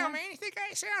 What the hell, man? You think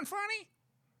I sound funny?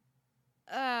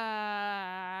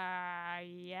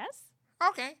 Yes.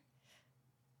 Okay.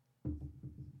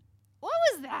 What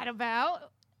was that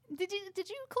about? Did you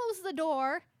close the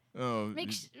door? Oh,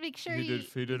 Make sure he did-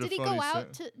 he did a he funny go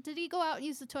out did he go out and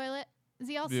use the toilet? Is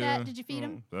he all set? Did you feed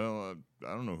him? Well, I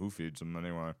don't know who feeds him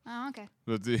anyway. Oh, okay.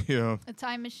 But the A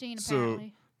time machine, So-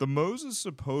 apparently. the Moses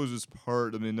supposes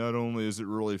part, I mean, not only is it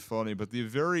really funny, but the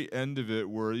very end of it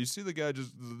where you see the guy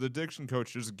the diction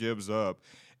coach just gives up,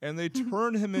 and they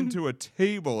turn him into a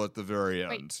table at the very end.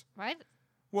 Wait, what?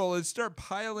 Well, they start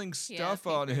piling stuff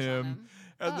on papers him,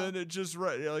 and Oh. then it just,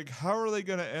 like, how are they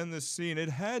going to end this scene? It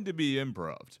had to be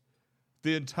improv.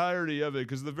 The entirety of it,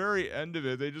 because the very end of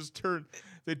it,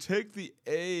 they take the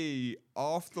A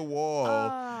off the wall,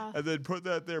 Ah. and then put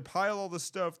that there, pile all the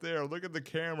stuff there, look at the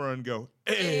camera, and go,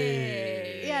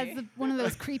 A. Yeah, it's one of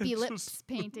those creepy It's lips just-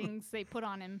 paintings they put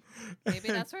on him. Maybe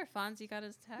that's where Fonzie got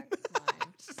his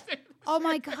tagline. Oh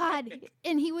my god!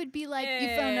 And he would be like,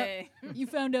 Yay. "You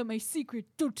found out my secret.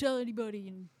 Don't tell anybody,"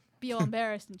 and be all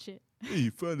embarrassed and shit. Hey,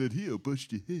 you found that here,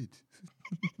 bust your head.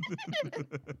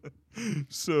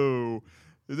 So,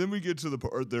 and then we get to the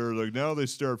part there, like now they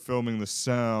start filming the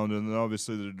sound, and then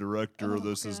obviously the director of Oh,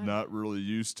 this is God. not really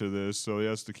used to this, so he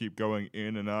has to keep going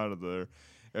in and out of there.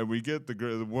 And we get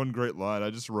the one great line I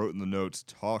just wrote in the notes: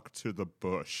 "Talk to the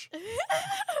bush."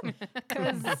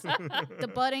 Because the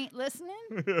bud ain't listening.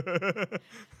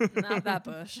 Not that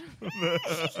bush.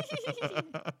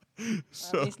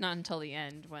 So, At least not until the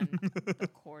end when the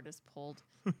cord is pulled.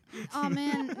 Oh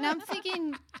man! Now I'm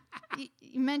thinking.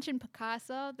 You mentioned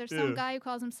Picasso. There's some Yeah. guy who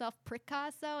calls himself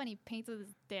Picasso, and he paints with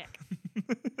his dick.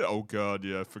 oh God,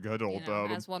 yeah, I forgot all You know,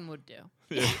 about him. as one would do.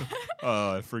 Yeah.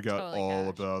 I forgot Totally all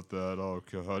cash. about that. Oh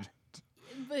God.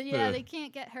 But Yeah. yeah, they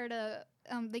can't get her to.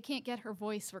 They can't get her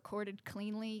voice recorded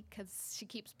cleanly because she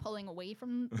keeps pulling away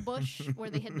from the bush where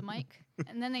they hit the mic,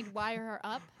 and then they'd wire her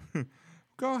up.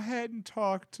 Go ahead and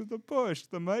talk to the bush.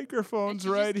 The microphone's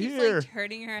And she right just keeps, here. like,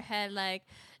 turning her head like,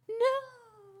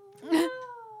 no, no,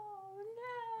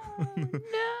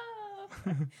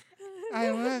 no. I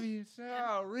love you so.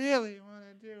 I really want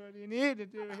to do what you need to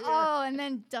do here. Oh, and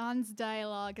then Don's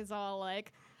dialogue is all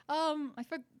like, I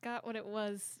forgot what it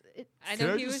was. I Can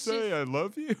know I he just was say just, I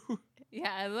love you?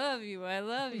 yeah, I love you, I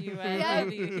love you, I Yeah.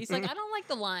 love you. He's like, I don't like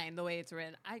the line the way it's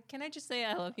written. Can I just say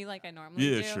I love you like I normally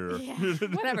Yeah, do? sure. Yeah.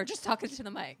 Whatever, just talk into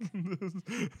the mic.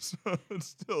 So it's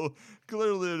still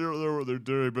clearly they don't know what they're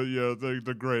doing, but yeah,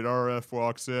 the great RF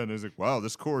walks in. He's like, "Wow,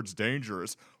 this cord's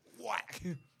dangerous." Whack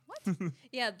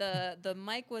Yeah, the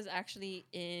mic was actually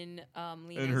in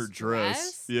Lena's in her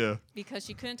dress. Yeah, because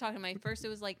she couldn't talk to Mike. First, it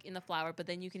was like in the flower, but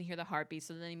then you can hear the heartbeat.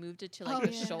 So then he moved it to like Oh,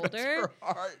 the yeah. shoulder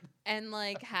and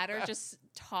like had her just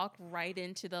talk right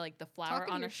into the flower Talk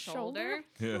in on your her shoulder.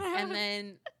 yeah. And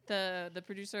then the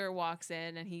producer walks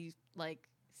in and he like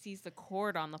sees the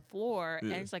cord on the floor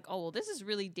Yeah. and it's like, oh well, this is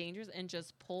really dangerous, and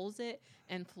just pulls it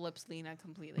and flips Lena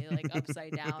completely like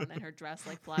upside down, and her dress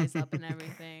like flies up and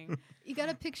everything. You got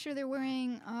a picture they're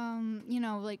wearing,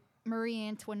 like Marie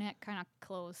Antoinette kind of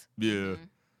clothes. Yeah, Mhm.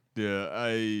 yeah.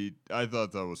 I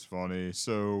thought that was funny.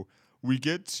 So we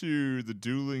get to the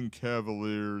Dueling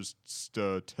Cavaliers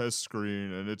test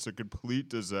screen, and it's a complete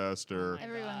disaster. Oh my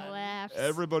Everyone God. laughs.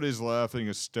 Everybody's laughing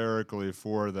hysterically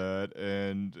for that,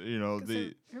 and you know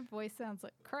 'Cause her voice sounds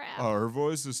like crap. her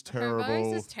voice is terrible. Her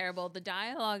voice is terrible. The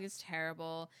dialogue is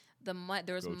terrible. There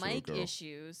was Go to the mic girl.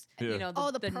 issues. Yeah. You know, Oh,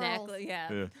 the the pearls. necklace,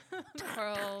 yeah, Yeah. the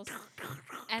pearls,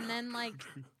 and then like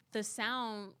the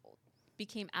sound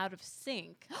became out of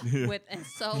sync Yeah. with, and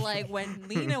so like when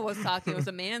Lena was talking, it was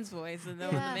a man's voice, and then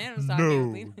when Yeah. the man was talking, it was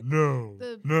No, Lena. no,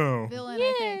 The no. Villain,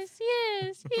 I Yes,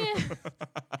 yes, yes. think.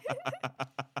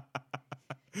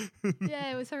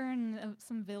 Yeah, it was her and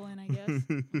some villain, I guess.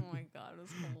 Oh my god, it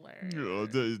was hilarious. Yeah,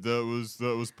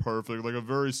 that was perfect. Like a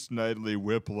very snidely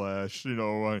whiplash. You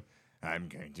know, like, I'm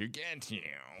going to get you.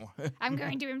 I'm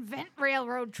going to invent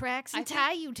railroad tracks and I think-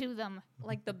 tie you to them.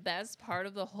 Like the best part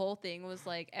of the whole thing was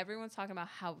like everyone's talking about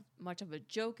how much of a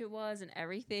joke it was and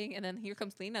everything, and then here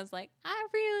comes Lena's like, I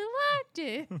really liked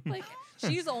it. Like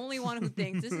she's the only one who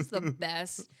thinks this is the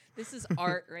best This is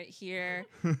art right here.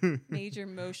 Major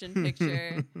motion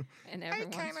picture, and I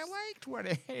everyone's kind of just- liked what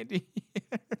I had here.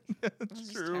 This That's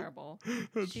is true. terrible.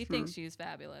 That's She true. thinks she's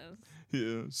fabulous.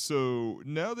 Yeah. So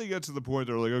now they get to the point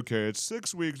they're like, okay, it's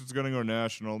 6 weeks. It's gonna go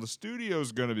national. The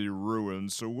studio's gonna be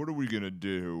ruined. So what are we gonna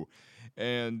do?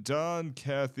 And Don,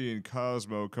 Kathy, and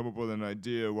Cosmo come up with an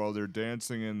idea while they're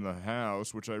dancing in the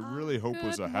house, which I really hope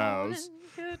was a Good house.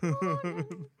 morning, Good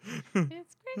morning.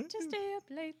 It's great to stay up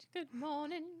late. Good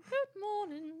morning. Good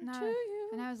morning No, to you.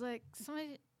 And I was like,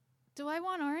 somebody, do I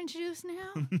want orange juice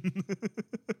now?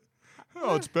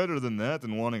 Oh, it's better than that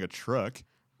than wanting a truck.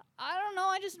 I don't know.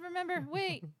 I just remember,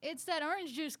 wait, it's that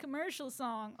orange juice commercial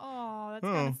song. Oh, that's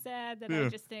kind Oh, of sad that yeah. I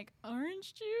just think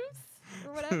orange juice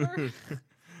or whatever.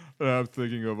 I'm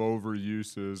thinking of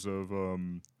overuses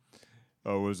of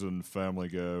I was in Family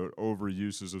Guy,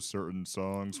 overuses of certain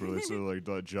songs where they say like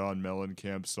the John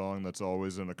Mellencamp song that's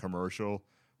always in a commercial.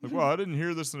 Like, well, I didn't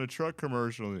hear this in a truck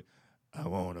commercial. I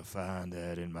want to find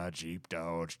that in my Jeep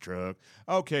Dodge truck.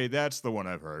 Okay, that's the one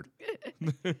I've heard.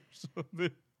 So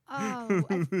they- Oh,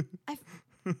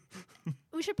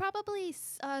 we should probably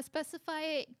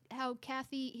specify how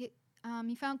Kathy.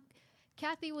 He found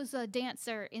Kathy was a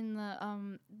dancer in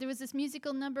the. There was this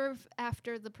musical number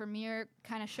after the premiere,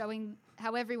 kind of showing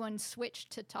how everyone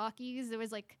switched to talkies. There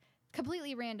was like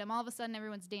completely random. All of a sudden,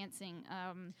 everyone's dancing.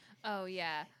 Oh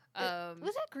yeah.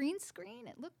 Was that green screen?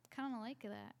 It looked kind of like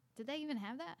that. Did they even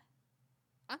have that?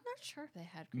 I'm not sure if they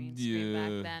had green screen Yeah.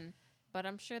 back then, but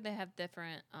I'm sure they have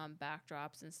different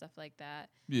backdrops and stuff like that.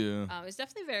 yeah, It's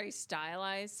definitely very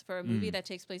stylized for a movie Mm. that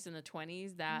takes place in the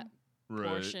 20s. That right.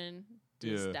 portion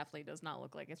Yeah. definitely does not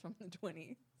look like it's from the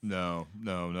 20s. No.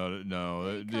 Very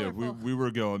Yeah, we colorful.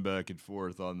 were going back and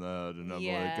forth on that, and I'm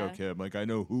Yeah. like, okay, I'm like, I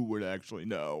know who would actually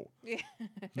know. Yeah.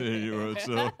 There you are,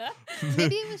 so.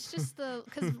 Maybe it was just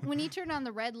because when he turned on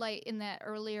the red light in that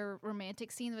earlier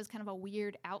romantic scene, there was kind of a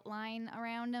weird outline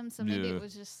around him. So maybe Yeah. it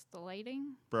was just the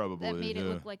lighting Probably. that made it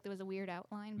yeah. look like there was a weird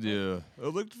outline. but- Yeah, it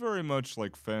looked very much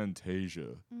like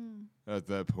Fantasia Mm. at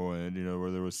that point,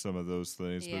 where there was some of those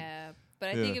things. Yeah. But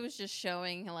I Yeah. think it was just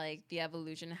showing like the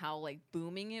evolution, how like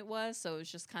booming it was. So it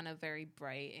was just kind of very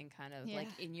bright and kind of like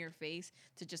Yeah. in your face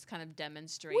to just kind of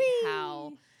demonstrate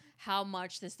how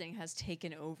much this thing has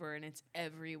taken over and it's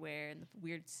everywhere and the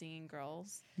weird singing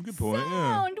girls. But good point.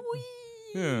 Sound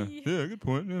Yeah. wee. Yeah. Good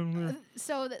point. Yeah.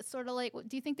 So that's sort of like,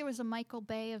 do you think there was a Michael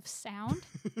Bay of sound?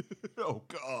 Oh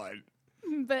God,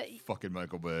 but fucking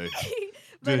Michael Bay.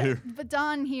 but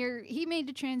Don here, he made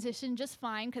the transition just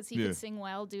fine because he Yeah. could sing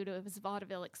well due to his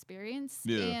vaudeville experience.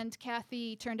 Yeah. And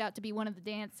Kathy turned out to be one of the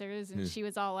dancers, and Yeah. she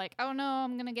was all like, "Oh no,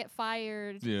 I'm gonna get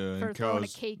fired Yeah, for and throwing a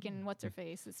Cos- cake in what's her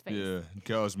face's face." Yeah,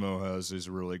 Cosmo has his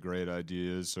really great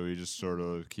ideas, so he just sort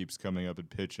of keeps coming up and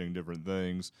pitching different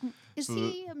things. Is So the-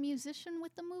 he a musician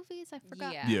with the movies? I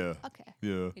forgot. Yeah. Yeah, Okay.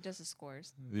 yeah. He does the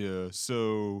scores. Yeah,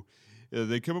 so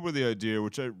they come up with the idea,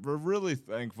 which I'm really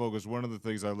thankful because one of the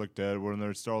things I looked at when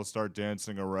they all start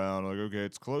dancing around, like, okay,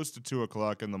 it's close to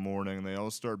 2:00 in the morning, and they all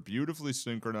start beautifully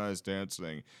synchronized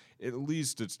dancing. At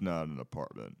least it's not an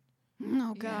apartment.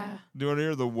 Oh God. Yeah. You want to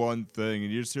hear the one thing,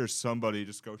 and you just hear somebody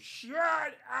just go,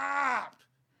 "Shut up!"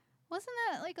 Wasn't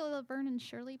that like a Laverne and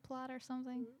Shirley plot or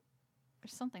something? Or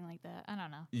something like that. I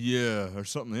don't know. Yeah, or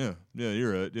something. Yeah,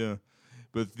 you're right. Yeah,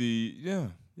 but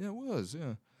it was.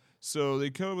 Yeah. So they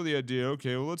come up with the idea.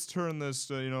 Okay, well, let's turn this,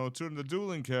 turn the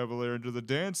dueling cavalier into the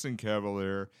dancing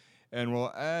cavalier, and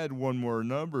we'll add one more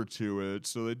number to it.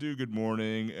 So they do Good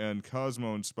Morning, and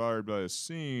Cosmo, inspired by a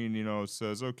scene,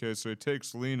 says, okay, so he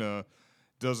takes Lena,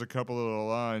 does a couple of little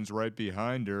lines right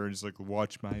behind her, and he's like,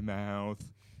 "Watch my mouth."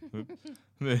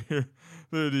 There,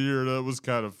 that was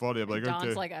kind of funny. I'm like, Don's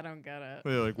okay. like, I don't get it.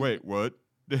 They're like, wait, what?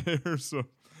 So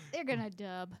They're gonna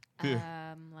dub.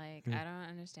 Yeah. Like, Yeah. I don't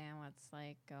understand what's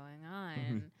like going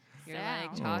on. You're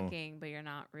like Sound. talking, but you're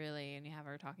not really, and you have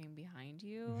her talking behind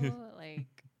you. Like,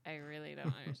 I really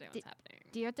don't understand what's happening.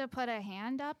 Do you have to put a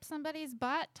hand up somebody's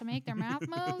butt to make their mouth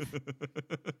move?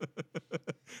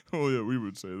 Oh yeah, we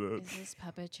would say that. Is this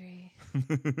puppetry?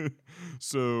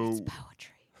 So It's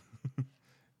poetry.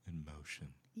 in motion.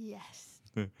 Yes.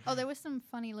 Oh, there was some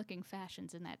funny looking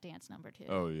fashions in that dance number too.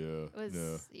 Oh yeah. It was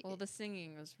Yeah. Well, the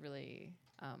singing was really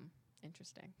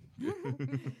interesting.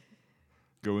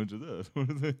 Go into that. What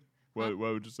are they?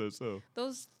 Why would you say so?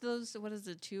 Those what is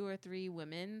it, 2 or 3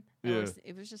 women? Yeah.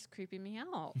 It was just creeping me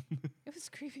out. It was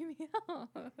creeping me out.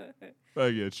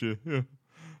 I get you. Yeah.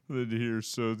 Then here,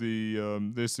 so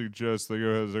they suggest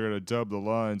they're gonna dub the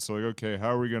line. So like, okay,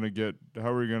 how are we gonna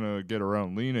get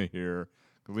around Lena here?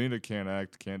 Lena can't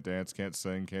act, can't dance, can't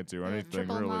sing, can't do anything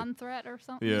triple really. non-threat or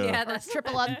something. Yeah. Yeah, Or that's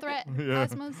triple unthreat. Yeah.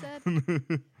 Cosmo said.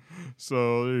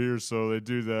 So they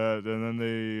do that, and then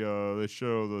they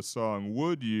show the song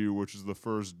 "Would You," which is the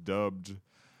first dubbed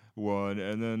one,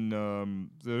 and then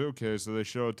so they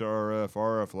show it to RF.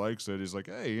 RF likes it. He's like,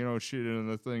 hey, and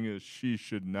the thing is, she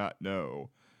should not know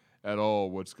at all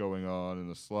what's going on in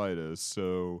the slightest.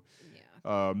 So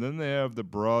Yeah. then they have the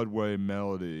Broadway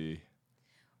melody.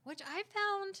 Which I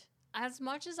found, as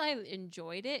much as I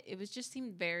enjoyed it, it was just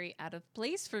seemed very out of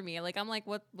place for me. Like, I'm like,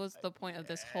 what was the point of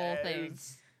this whole thing?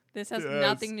 This has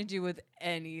nothing to do with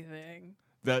anything.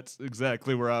 That's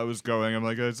exactly where I was going. I'm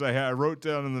like, I wrote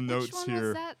down in the Which notes one here.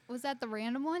 was that? Was that the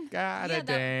random one? Gotta Yeah,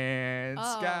 dance,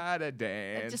 Oh. gotta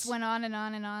dance. It just went on and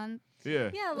on and on.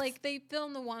 Yeah. Yeah, like they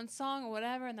film the one song or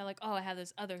whatever, and they're like, oh, I have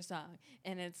this other song,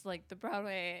 and it's like the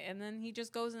Broadway, and then he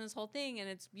just goes in this whole thing, and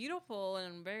it's beautiful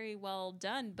and very well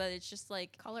done, but it's just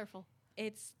like, Colorful.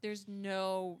 there's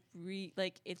no,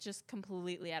 it's just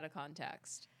completely out of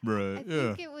context. Right. I yeah.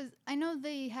 think it was. I know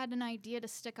they had an idea to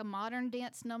stick a modern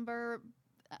dance number.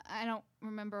 I don't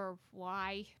remember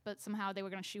why, but somehow they were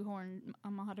going to shoehorn a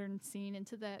modern scene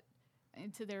into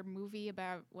their movie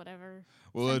about whatever.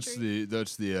 Well, century.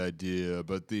 that's the idea,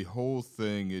 but the whole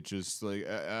thing, it just like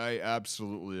I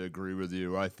absolutely agree with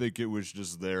you. I think it was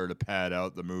just there to pad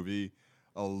out the movie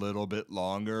a little bit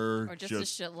longer, Or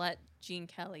just to let Gene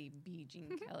Kelly be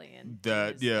Gene Kelly and do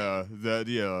that his yeah thing. that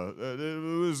yeah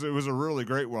it was a really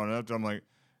great one. After I'm like,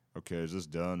 okay, is this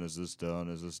done? Is this done?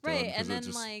 Is this done? Right, 'Cause and it then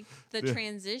just- like the yeah.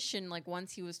 transition, like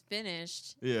once he was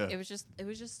finished, yeah, it was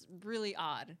just really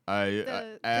odd. I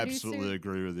The absolutely producer-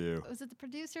 agree with you. Was it the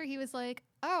producer? He was like,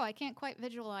 "Oh, I can't quite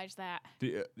visualize that."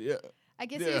 Yeah. I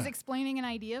guess he Yeah. was explaining an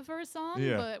idea for a song,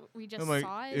 Yeah. but we just I'm like,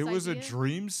 saw his it was idea, a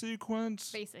dream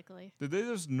sequence. basically. Did they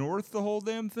just north the whole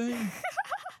damn thing?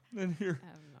 And here, I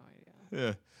have no idea.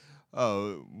 yeah.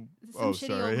 Oh, Some shitty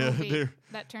sorry. old Yeah, movie there-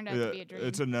 that turned out to be a dream.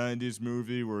 it's a '90s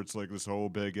movie where it's like this whole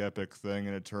big epic thing,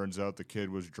 and it turns out the kid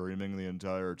was dreaming the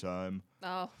entire time.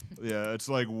 Oh, Yeah, it's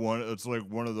like one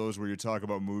of those where you talk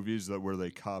about movies where they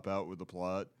cop out with the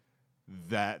plot.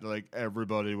 That like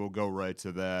everybody will go right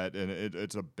to that, and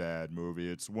it's a bad movie.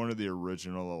 It's one of the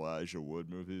original Elijah Wood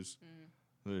movies.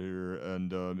 Here,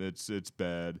 and it's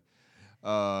bad.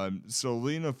 So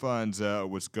Lena finds out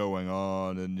what's going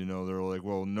on, and they're like,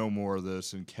 well, no more of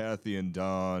this. And Kathy and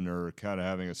Don are kind of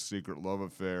having a secret love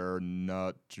affair,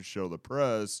 not to show the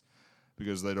press,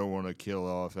 because they don't want to kill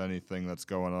off anything that's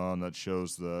going on that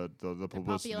shows that the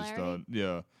publicity's popularity? done.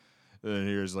 Yeah. And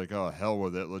here's like, oh, hell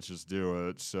with it, let's just do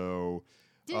it. So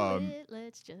Do it,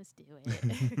 let's just do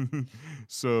it.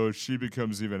 so she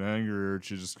becomes even angrier.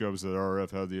 She discovers that RF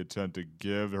had the intent to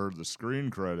give her the screen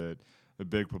credit, a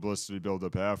big publicity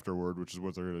buildup afterward, which is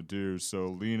what they're going to do. So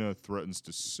Lena threatens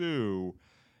to sue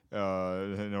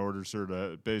and orders her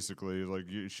to basically,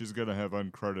 she's going to have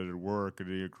uncredited work, and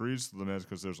he agrees to the match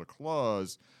because there's a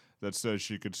clause that says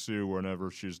she could sue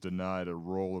whenever she's denied a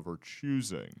role of her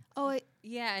choosing. Oh,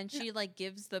 yeah, and she like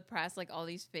gives the press like all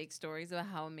these fake stories about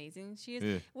how amazing she is,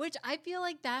 Yeah. which I feel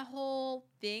like that whole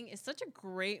thing is such a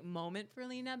great moment for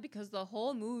Lena, because the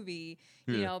whole movie,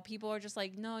 Yeah. people are just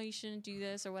like, no, you shouldn't do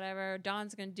this or whatever.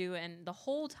 Dawn's gonna do it, and the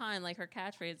whole time, like her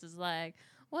catchphrase is like,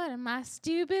 "What, am I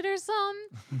stupid or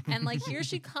something?" And like here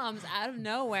she comes out of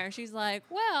nowhere, and she's like,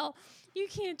 "Well, you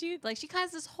can't do," like she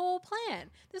has this whole plan,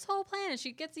 and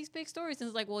she gets these big stories, and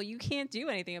it's like, well, you can't do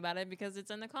anything about it because it's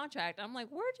in the contract. I'm like,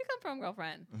 where'd you come from,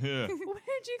 girlfriend? Yeah.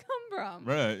 Where'd you come from?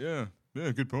 Right, yeah.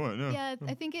 Yeah, good point. Yeah. yeah,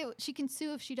 I think she can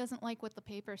sue if she doesn't like what the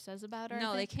paper says about her. I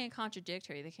No, they think. can't contradict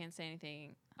her. They can't say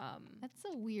anything That's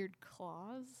a weird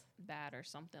clause. bad or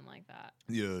something like that.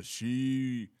 Yeah,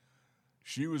 she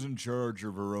was in charge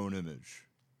of her own image.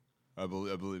 I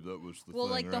believe that was the Well,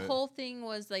 thing, like right? the whole thing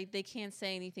was like they can't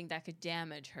say anything that could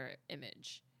damage her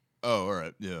image. Oh, all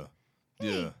right. Yeah.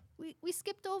 Hey, Yeah. we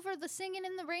skipped over the Singing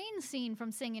in the Rain scene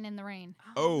from Singing in the Rain.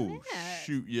 Oh, yeah.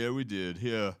 shoot. Yeah, we did.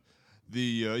 Yeah.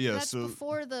 The That's so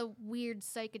before the weird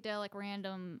psychedelic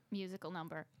random musical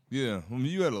number. yeah, I mean,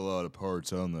 you had a lot of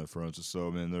parts on that, Francis. So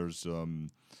I mean, there's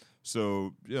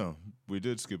so yeah, we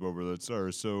did skip over that.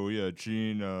 Sorry. So yeah,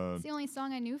 Gene It's the only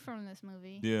song I knew from this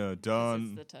movie. yeah, This is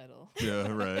Don the title. yeah,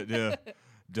 right. Yeah.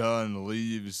 Don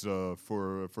leaves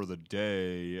for the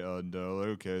day, and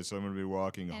okay, so I'm gonna be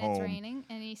walking And home. it's raining,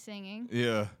 and he's singing.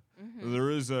 Yeah. Mhm. There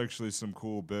is actually some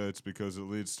cool bits because it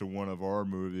leads to one of our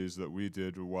movies that we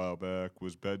did a while back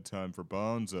was Bedtime for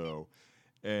Bonzo.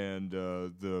 And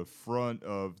there's a front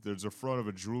of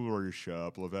a jewelry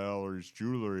shop, LaVallery's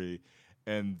Jewelry,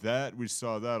 and that we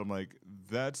saw that. I'm like,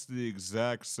 that's the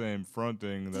exact same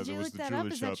fronting that Did you was look the that up?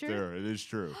 jewelry Is that shop true? there. It is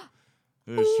true.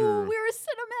 It is Ooh, true. we're a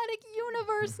cinematic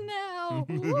universe now. now.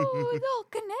 Ooh, it's all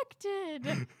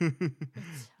connected.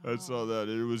 I saw that.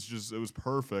 It was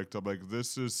perfect. I'm like,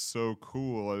 this is so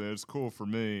cool. I mean, it's cool for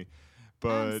me. But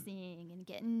I'm singing and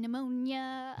getting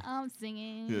pneumonia. I'm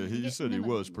singing. yeah, and he getting said he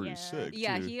was pneumonia. pretty sick.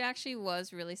 Yeah, too. he actually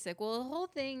was really sick. Well, the whole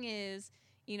thing is,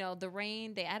 the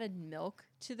rain, they added milk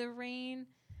to the rain,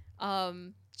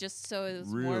 just so it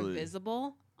was more Really?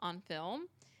 visible on film.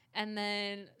 And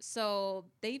then, so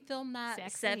they filmed that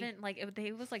Sexy.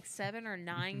 it was like 7 or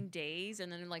 9 days,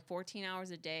 and then like 14 hours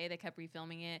a day, they kept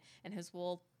refilming it, and his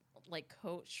whole like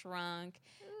coat shrunk.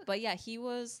 But yeah, he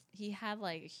had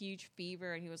like a huge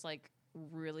fever, and he was like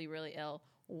really, really ill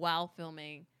while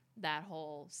filming that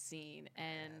whole scene.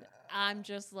 And I'm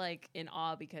just like in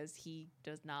awe because he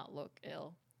does not look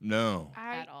ill No.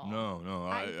 at all. No,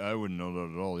 I wouldn't know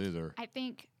that at all either. I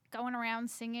think going around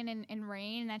singing in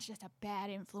rain, that's just a bad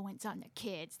influence on the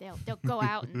kids. They'll go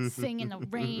out and sing in the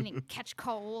rain and catch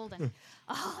cold, and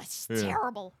it's just Yeah.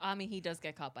 terrible. I mean, he does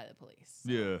get caught by the police.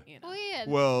 So, Yeah. Oh yeah,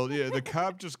 Well, yeah, the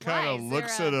cop just kind Why? of Is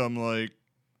looks there at him like,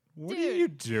 what are Dude. you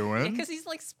doing? Because he's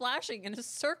like splashing in a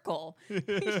circle. He's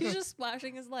just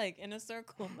splashing his leg in a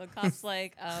circle. The cop's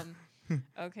like,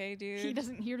 okay, dude. he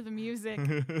doesn't hear the music.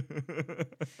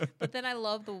 But then I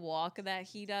love the walk that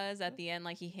he does at the end.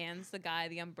 Like he hands the guy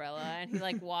the umbrella and he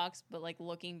like walks, but like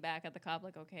looking back at the cop,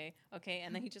 like, okay.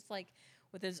 And then he just like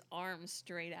with his arms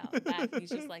straight out back, he's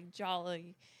just like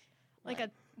jolly, Like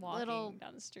a walking little,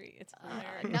 down the street. It's Uh,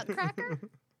 hilarious. nutcracker,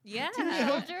 Yeah.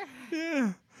 soldier,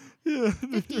 yeah.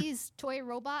 50s toy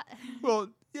robot. Well,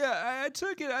 yeah, I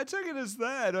took it as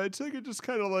that. I took it just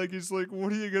kind of like he's like,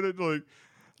 what are you gonna like?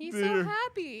 He's there- so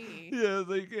happy. Yeah,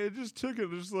 like I just took it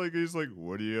just like he's like,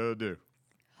 what are you gonna do?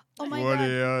 Oh my what god! are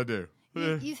you gonna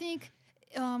do? You think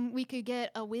we could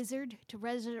get a wizard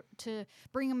to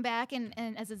bring him back and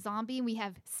as a zombie, and we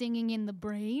have singing in the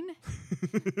brain?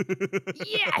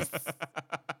 Yes!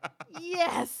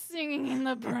 Yes, singing in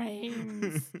the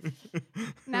brains.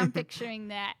 Now I'm picturing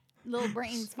that. Little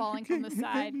brains falling from the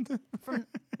side.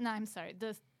 I'm sorry.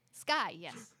 The sky,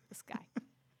 yes. The sky.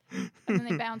 And then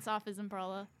they bounce off his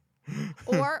umbrella.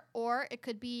 Or it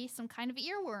could be some kind of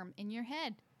earworm in your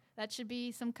head. That should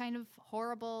be some kind of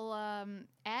horrible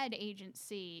ad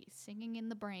agency singing in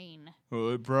the brain. Well,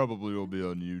 it probably will be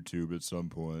on YouTube at some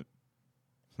point.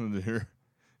 There,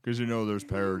 because there's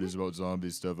parodies about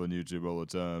zombie stuff on YouTube all the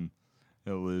time.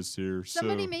 At least here.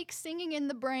 Somebody so, make singing in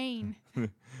the brain.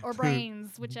 Or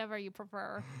brains, whichever you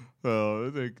prefer. well, I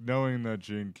think knowing that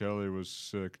Gene Kelly was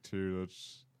sick too.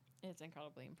 It's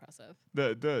incredibly impressive.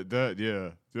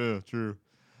 Yeah, true.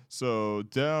 So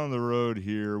down the road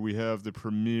here, we have the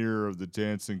premiere of The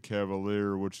Dancing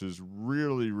Cavalier, which is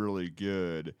really, really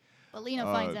good. But Lena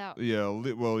finds out. Yeah,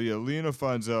 Lena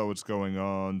finds out what's going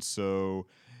on. So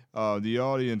the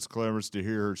audience clamors to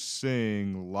hear her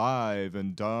sing live,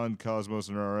 and Don, Cosmos,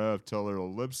 and RF tell her to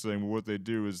lip sync. But what they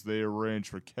do is they arrange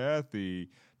for Kathy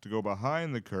to go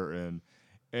behind the curtain.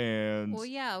 And Well,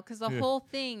 yeah, because the Yeah. whole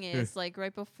thing is like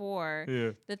right before.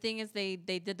 yeah, The thing is, they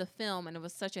did the film and it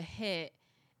was such a hit,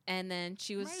 and then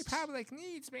she was My public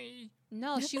needs me.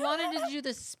 no, she wanted to do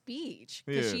the speech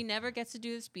because Yeah. she never gets to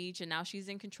do the speech, and now she's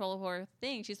in control of her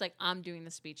thing. She's like, I'm doing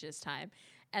the speech this time,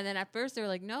 and then at first they were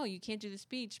like, no, you can't do the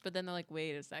speech, but then they're like,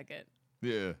 wait a second.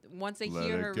 yeah. Once they Let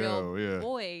hear it her go, real yeah.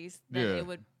 voice, then Yeah. it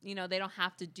would, they don't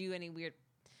have to do any weird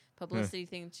publicity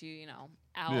thing to,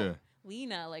 out Yeah.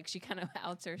 Lena. Like she kind of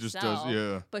outs herself. Just does,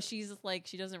 yeah. But she's like,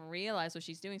 she doesn't realize what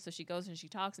she's doing. So she goes and she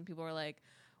talks, and people are like,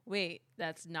 wait,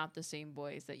 that's not the same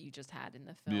voice that you just had in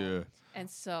the film. Yeah. And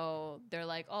so they're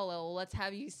like, oh, well, let's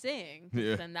have you sing.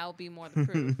 Yeah. Then that will be more the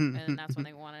proof. And then that's when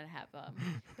they wanted to have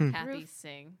Kathy Proof.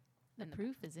 sing. The in the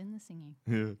proof is in the singing.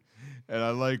 Yeah, and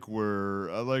I like where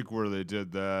they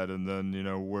did that, and then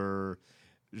where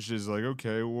she's like,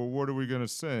 okay, well, what are we gonna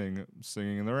sing?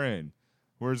 Singing in the Rain.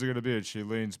 Where's it gonna be? And she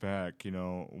leans back.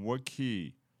 What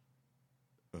key?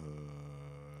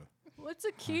 What's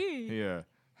a key? Yeah,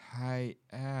 high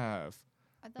F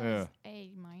I thought it Yeah. was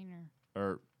A minor.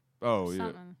 or yeah, Something. I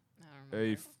don't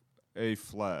remember. A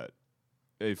flat.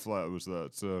 A flat was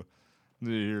that. So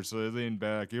here, so they lean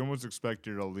back. You almost expect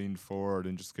her to lean forward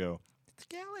and just go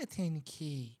Skeleton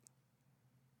key.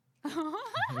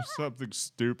 something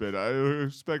stupid. I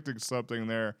was expecting something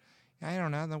there. I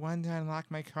don't know, the one to unlock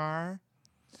my car.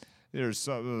 There's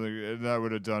something, and I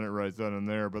would have done it right then and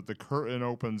there, but the curtain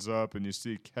opens up and you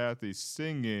see Kathy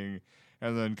singing,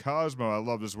 and then Cosmo, I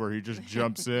love this where he just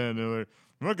jumps in and like,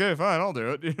 okay, fine, I'll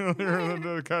do it. You know,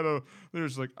 they're kind of they're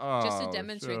just like, oh, Just to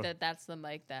demonstrate that that's the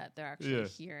mic that they're actually Yeah.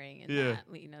 hearing and Yeah.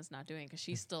 that Lena's not doing because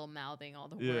she's still mouthing all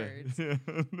the Yeah. words.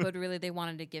 Yeah. But really, they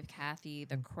wanted to give Kathy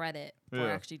the credit for Yeah.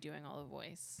 actually doing all the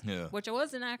voice. Yeah. Which it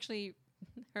wasn't actually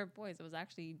her voice. It was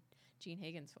actually Gene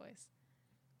Hagen's voice.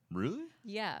 Really?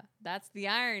 Yeah, that's the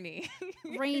irony.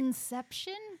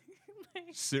 Rainception?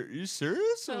 You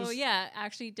serious? So yeah,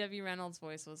 actually Debbie Reynolds'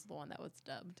 voice was the one that was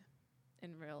dubbed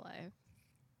in real life.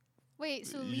 Wait,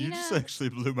 so You Lena. just actually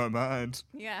blew my mind.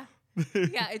 Yeah.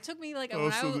 Yeah, it took me like Oh,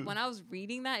 so when I was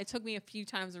reading that, it took me a few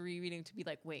times of rereading to be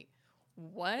like, wait,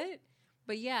 what?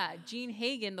 But yeah, Gene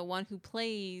Hagen, the one who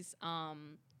plays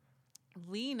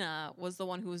Lena, was the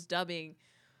one who was dubbing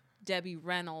Debbie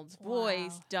Reynolds'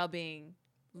 voice, Wow. dubbing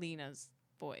Lena's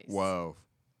voice. Wow.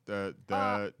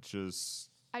 That just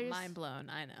I just, Mind blown,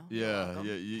 I know. You're yeah, welcome.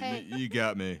 Hey. you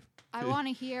got me. I want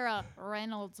to hear a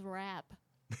Reynolds rap.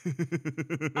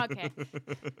 Okay.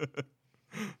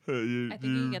 You, I think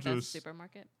you can get that at the just,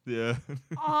 supermarket. Yeah.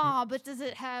 Aw, but does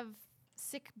it have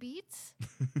sick beats?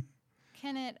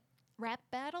 Can it rap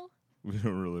battle? We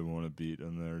don't really want a beat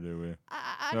in there, do we?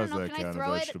 I don't That's know. that Can I kind throw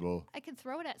of it? vegetable. I could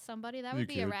throw it at somebody. That You would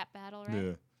be a could. rap battle, right?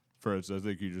 Yeah. Friends, I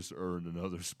think you just earned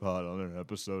another spot on an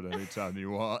episode anytime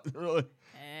you want. Really.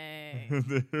 Hey.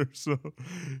 There. So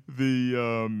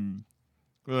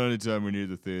well, anytime we need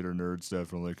the theater nerds,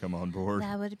 definitely come on board.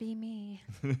 That would be me.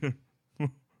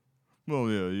 Well,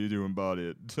 yeah, you do embody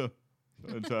it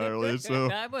entirely. So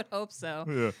I would hope so.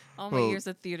 yeah. All my Well- years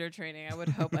of theater training, I would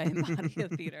hope I embody a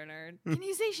theater nerd. Can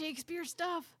you say Shakespeare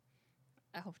stuff?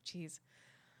 Oh, jeez.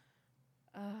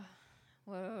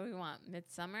 What do we want?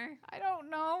 Midsummer? I don't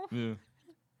know. Yeah.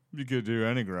 You could do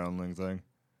any groundling thing.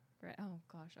 Right. Oh,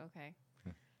 gosh. Okay.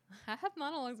 I have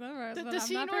monologues memorized, The- but the I'm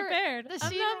scene not where- prepared. the I'm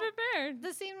scene not where- prepared.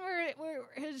 The scene where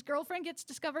his girlfriend gets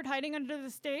discovered hiding under the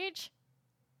stage.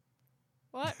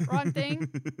 What? Wrong thing.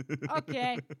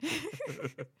 Okay.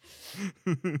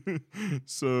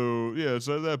 So yeah,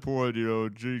 so at that point,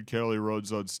 Gene Kelly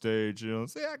runs on stage.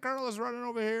 See that girl is running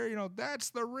over here. That's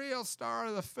the real star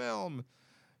of the film.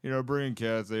 Bringing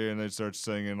Kathy, and they start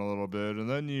singing a little bit, and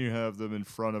then you have them in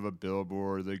front of a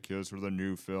billboard. They kiss where the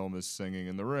new film is Singing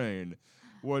in the Rain,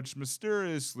 which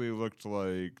mysteriously looked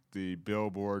like the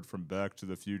billboard from Back to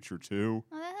the Future 2.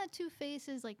 Well, that had two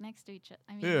faces like next to each other.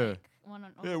 I mean, Yeah. like one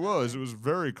on. Yeah, it was. It was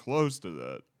very close to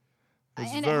that.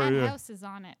 And very, it had yeah. houses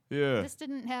on it. Yeah. This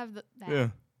didn't have that. Yeah.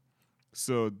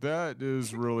 So that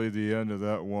is really the end of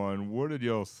that one. What did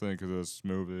y'all think of this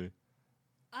movie?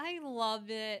 I love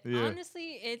it. Yeah.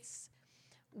 Honestly, it's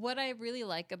what I really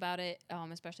like about it,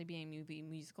 especially being a movie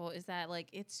musical, is that like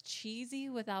it's cheesy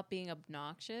without being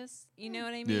obnoxious. You know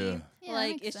what I mean? Yeah. Yeah, that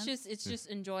Like makes it's sense. just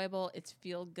enjoyable. It's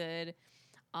feel good.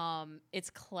 It's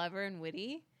clever and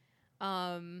witty.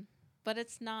 But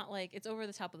it's not like it's over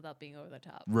the top without being over the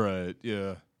top. Right.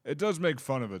 Yeah. It does make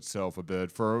fun of itself a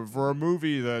bit for a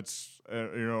movie that's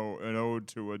an ode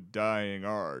to a dying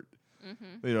art.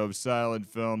 Mm-hmm. Silent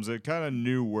films. It kind of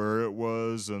knew where it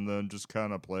was and then just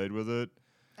kind of played with it.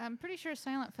 I'm pretty sure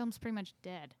silent film's pretty much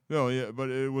dead. No, yeah,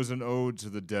 but it was an ode to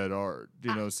the dead art,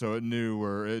 so it knew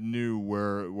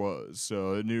where it was.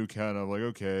 So it knew kind of like,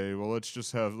 okay, well, let's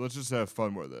just have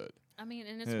fun with it. I mean,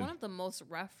 and it's Yeah. one of the most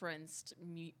referenced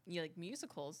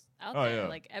musicals out Oh, there. yeah.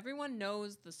 Like everyone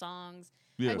knows the songs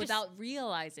Yeah. without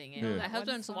realizing it. Yeah. My That husband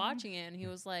one was song. watching it and he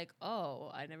was like, "Oh,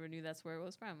 I never knew that's where it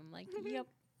was from." I'm like, "Yep,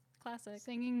 classic."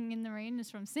 Singing in the Rain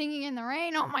is from Singing in the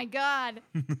Rain. Oh my God.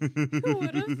 Who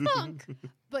would have thunk?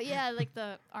 But yeah, like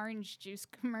the orange juice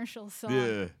commercial song.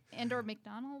 Yeah. And or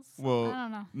McDonald's. Well, I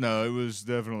don't know. No, it was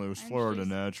Orange Florida juice.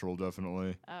 Natural,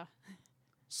 definitely. Oh.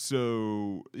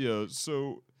 So yeah,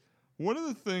 so one of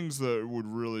the things that would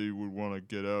want to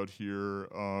get out here,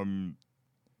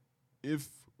 if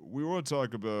we want to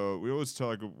talk about,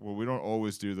 well, we don't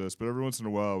always do this, but every once in a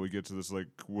while we get to this, like,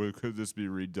 could this be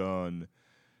redone?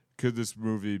 Could this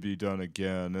movie be done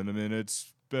again? And I mean,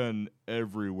 it's been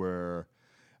everywhere.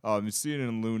 You've seen it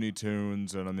in Looney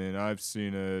Tunes, and I mean, I've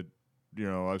seen it,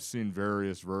 I've seen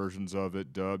various versions of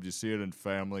it dubbed. You see it in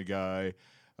Family Guy.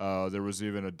 There was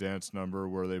even a dance number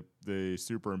where they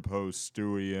superimposed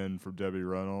Stewie in from Debbie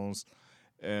Reynolds,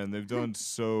 and they've done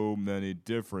it's been so many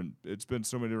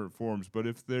different forms. But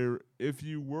if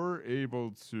you were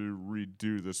able to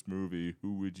redo this movie,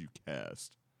 who would you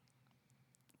cast?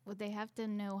 Would they have to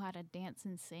know how to dance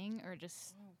and sing or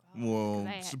just Well,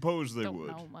 I suppose they don't would.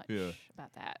 know much Yeah,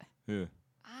 about that? yeah,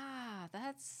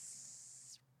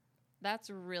 That's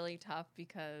really tough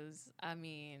because I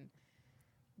mean,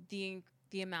 the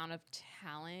amount of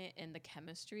talent and the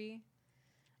chemistry,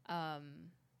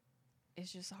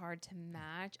 is just hard to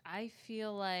match. I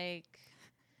feel like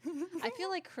I feel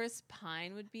like Chris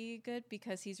Pine would be good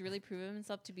because he's really proven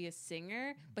himself to be a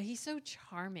singer, but he's so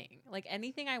charming. Like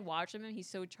anything I watch him in, he's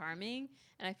so charming,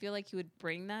 and I feel like he would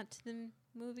bring that to the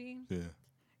movie. Yeah.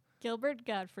 Gilbert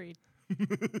Gottfried. Don't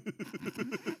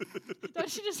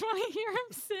you just want to hear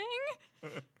him sing?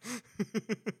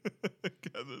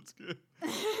 God, that's good.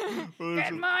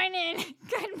 Good morning.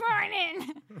 Good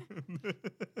morning.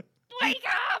 Wake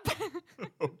up.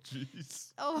 Oh,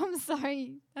 jeez. Oh, I'm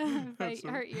sorry if I That's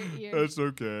hurt your ear. That's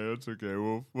okay. That's okay.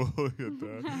 We'll look at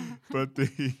that. But the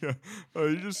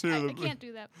you just hear I the can't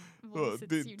do that Well,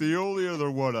 voice. the only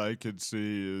other one I could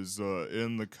see is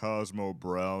in the Cosmo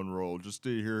Brown role. Just to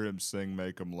hear him sing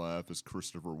 "Make 'Em Laugh" is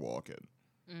Christopher Walken.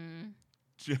 Mm.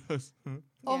 Just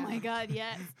Oh Yeah. my God,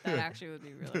 yes. That actually would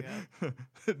be really good.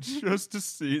 just to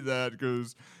see that,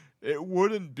 because it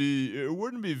wouldn't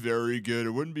be very good.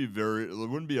 It wouldn't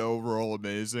be overall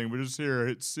amazing. But just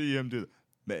see him do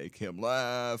 "Make him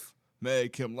laugh,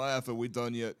 make him laugh." Are we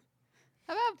done yet?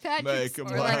 How about Patrick Make 'em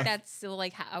Stewart? Or laugh. like that still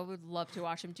like I would love to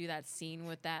watch him do that scene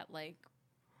with that like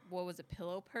what was a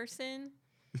pillow person?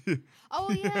 Oh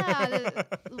yeah,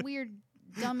 the weird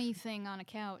dummy thing on a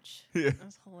couch. Yeah. That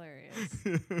was hilarious.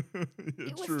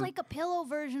 It was True. like a pillow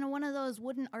version of one of those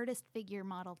wooden artist figure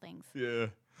model things, Yeah.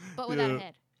 but without Yeah. a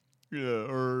head.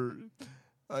 Yeah, or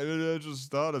I mean, I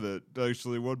just thought of it.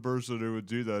 Actually, one person who would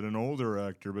do that, an older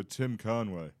actor, but Tim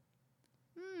Conway.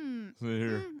 So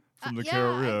here from the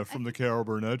yeah, from the Carol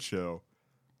Burnett show.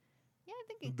 Yeah, I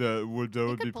think That would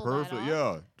could be pull that perfect.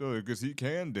 off. Yeah, because he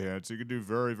can dance. He could do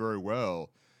very, very well.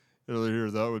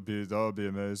 Here, that would be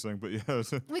amazing. But yeah,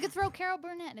 we could throw Carol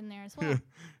Burnett in there as well.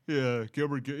 yeah,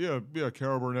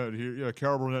 Carol Burnett here. Yeah,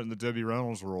 Carol Burnett in the Debbie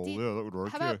Reynolds role. Do you- Yeah, that would work.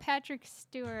 How about Patrick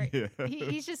Stewart? Yeah.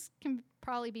 He's just can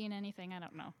probably be in anything. I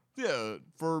don't know. Yeah,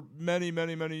 for many,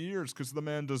 many, many years, because the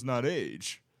man does not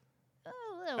age A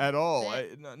little at all.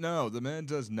 bit. No, the man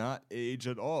does not age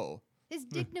at all. His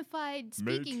dignified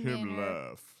Make speaking him manner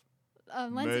laugh.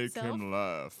 lends Make itself. him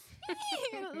laugh.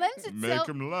 lends Make itself.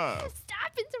 him laugh.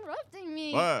 Stop interrupting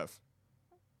me. Laugh.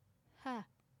 Ha.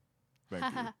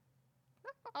 Thank you.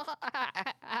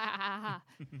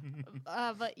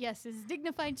 But yes, his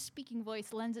dignified speaking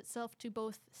voice lends itself to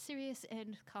both serious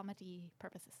and comedy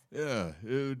purposes. Yeah,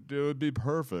 it would be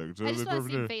perfect. It I would just be want to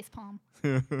see perfect. face palm.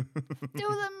 Do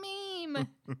the meme.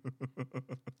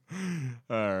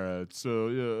 All right, so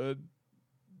yeah,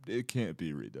 it can't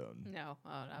be redone. No,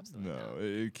 oh, absolutely No, not.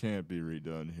 it can't be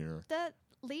redone here. That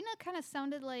Lena kind of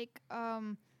sounded like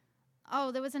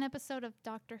there was an episode of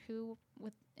Doctor Who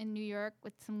in New York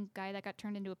with some guy that got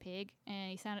turned into a pig,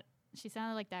 and she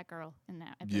sounded like that girl in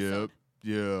that episode.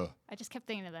 Yeah. I just kept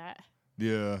thinking of that.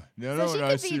 Yeah. Yeah. So No, she I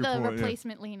could see be your the point. Yeah.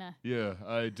 replacement Lena. Yeah,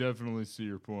 I definitely see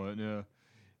your point. Yeah,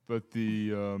 but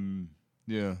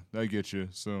yeah, I get you.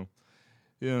 So,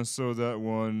 yeah, so that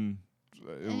one,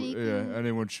 Anything-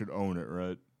 anyone should own it,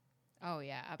 right? Oh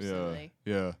yeah, absolutely.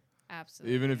 Yeah.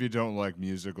 Absolutely. Even if you don't like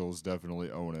musicals, definitely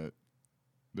own it.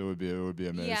 It would be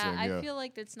amazing. Yeah, I feel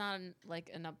like it's not like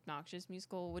an obnoxious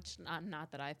musical, which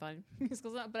not that I find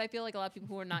musicals, but I feel like a lot of people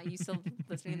who are not used to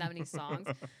listening to that many songs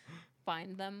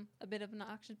find them a bit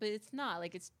obnoxious. But it's not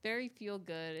like it's very feel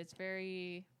good. It's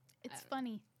very. It's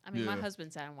funny. I mean, my Yeah.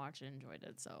 husband sat and watched it and enjoyed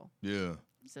it, so Yeah.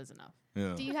 it says enough.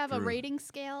 Yeah. Do you have a true. rating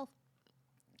scale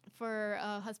for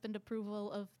husband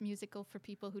approval of musical for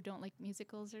people who don't like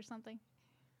musicals or something?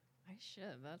 I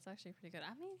should. That's actually pretty good.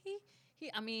 I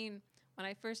mean, I mean, when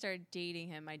I first started dating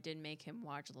him, I did make him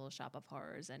watch Little Shop of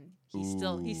Horrors, and he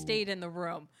Ooh. stayed in the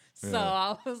room. So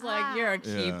Yeah. I was like, "You're a Ah.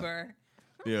 Yeah. keeper."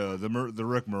 Yeah, the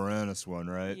Rick Moranis one,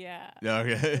 right? Yeah. Yeah.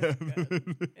 Okay.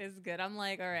 It's good. I'm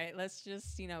like, all right, let's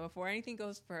just, before anything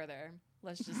goes further,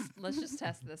 let's just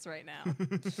test this right now.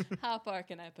 How far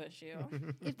can I push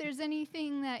you? If there's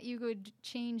anything that you could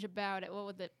change about it, what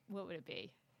would it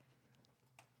be?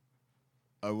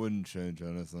 I wouldn't change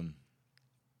anything.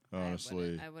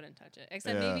 Honestly. I wouldn't touch it.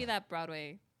 Except Yeah. maybe that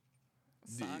Broadway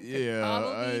song could Yeah,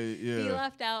 probably be yeah.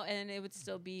 left out and it would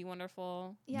still be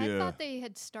wonderful. Yeah, I Yeah. thought they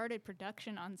had started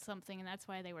production on something, and that's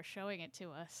why they were showing it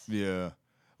to us. Yeah.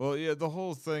 Well, yeah, the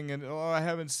whole thing, and I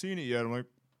haven't seen it yet. I'm like,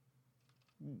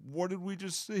 what did we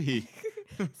just see?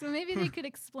 So maybe they could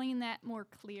explain that more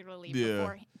clearly Yeah.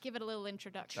 before, give it a little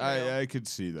introduction. I could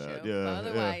see that. True. Yeah. But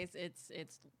otherwise,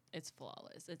 it's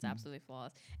flawless. It's absolutely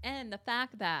flawless. And the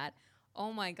fact that,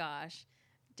 oh my gosh,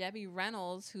 Debbie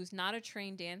Reynolds, who's not a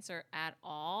trained dancer at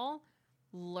all,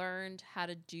 learned how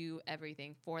to do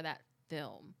everything for that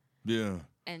film. Yeah.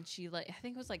 And she I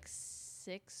think it was like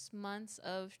 6 months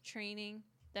of training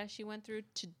that she went through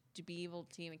to be able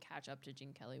to even catch up to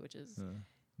Gene Kelly, which is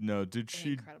No, did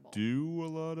she incredible. do a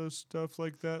lot of stuff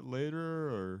like that later,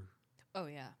 or? Oh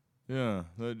yeah. Yeah.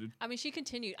 I mean, she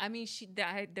continued. I mean,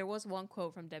 there was one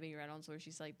quote from Debbie Reynolds where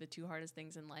she's like, the two hardest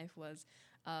things in life was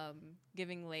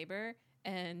giving labor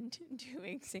and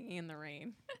doing Singing in the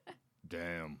Rain.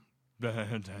 Damn.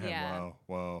 Damn. Yeah.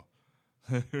 Wow.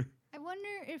 I wonder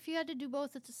if you had to do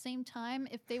both at the same time,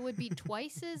 if they would be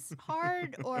twice as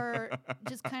hard or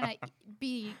just kind of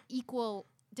be equal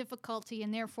difficulty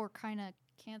and therefore kind of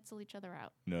cancel each other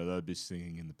out. No, that'd be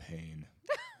Singing in the Pain.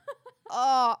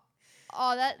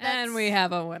 That's, And we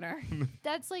have a winner.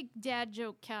 that's like dad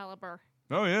joke caliber.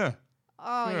 Oh, yeah.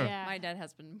 Oh Yeah. yeah. My dad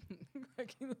has been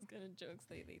cracking those kind of jokes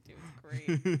lately too. It's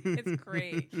great. It's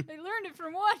great. I learned it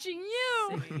from watching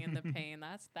you. Singing in the Pain.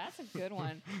 That's a good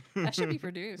one. That should be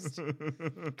produced.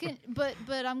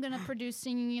 But I'm gonna produce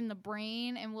Singing in the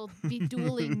Brain, and we'll be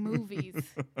dueling movies.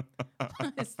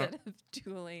 Instead of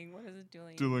dueling. What is it?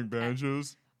 Dueling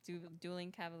banjos.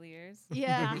 Dueling Cavaliers.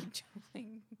 Yeah.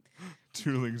 Dueling.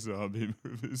 Dueling zombie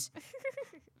movies.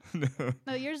 No.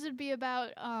 No, yours would be about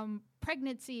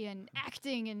pregnancy and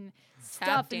acting and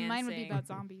Tap stuff, and mine would be dancing. about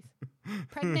zombies.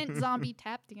 Pregnant zombie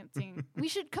tap dancing. We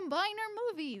should combine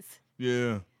our movies.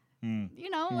 Yeah. You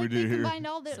know, We like do they here. combined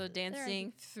all the. So their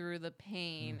dancing through the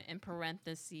pain in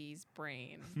parentheses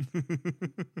brain.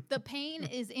 The pain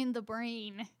is in the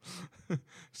brain.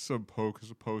 Some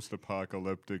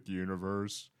post-apocalyptic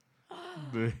universe.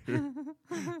 There.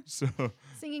 So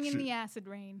Singing in Sh- the acid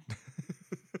rain.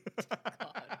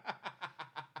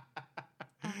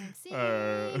 I'm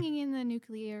Uh. singing in the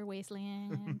nuclear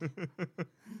wasteland.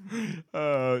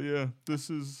 yeah, this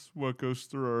is what goes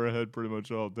through our head pretty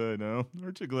much all day now.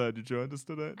 Aren't you glad you joined us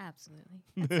today? Absolutely.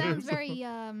 That sounds very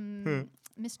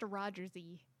Mr.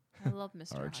 Rogers-y. I love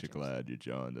Mr. Aren't you Rogers. glad you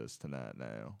joined us tonight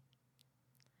now?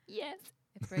 Yes.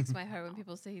 It breaks my heart when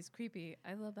people say he's creepy.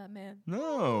 I love that man.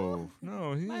 No,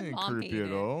 he My ain't mom creepy hated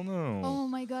at it. all. No. Oh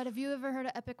my God! Have you ever heard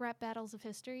of Epic Rap Battles of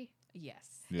History?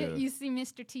 Yes. Yeah. You see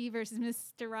Mr. T versus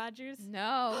Mr. Rogers.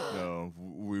 No. No,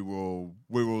 we will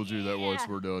do that once Yeah.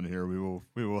 we're done here. We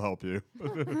will help you.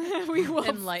 We will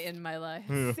Enlighten my life.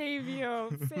 save you,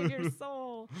 save your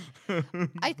soul.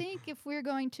 I think if we're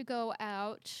going to go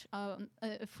out,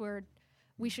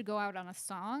 we should go out on a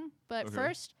song. But Okay.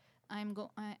 first,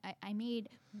 I made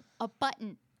a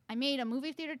button. I made a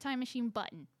movie theater time machine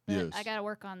button. But Yes. I gotta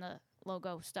work on the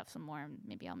logo stuff some more. And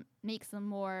maybe I'll make some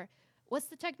more. What's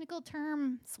the technical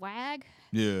term? Swag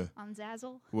Yeah. on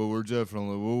Zazzle. Well, we're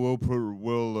definitely we'll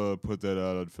put that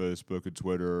out on Facebook and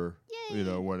Twitter. You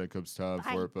know, Yay. when it comes time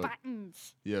Buy for it. But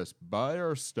buttons yes, buy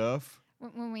our stuff.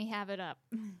 when we have it up.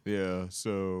 Yeah.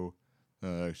 So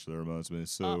actually, that reminds me.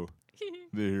 So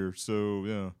there. So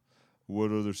yeah.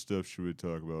 What other stuff should we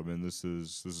talk about? I mean, this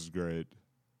is great.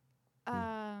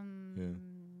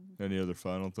 Any other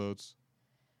final thoughts?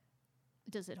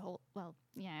 Does it hold? Well,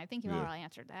 yeah, I think you Yeah. already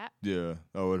answered that. Yeah.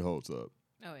 Oh, it holds up.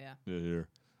 Oh yeah. Yeah. Here.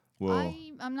 Well.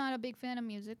 I'm not a big fan of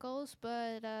musicals,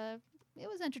 but it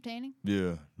was entertaining.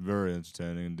 Yeah. Very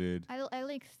entertaining indeed. I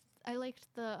liked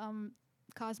the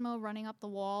Cosmo running up the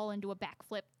wall and do a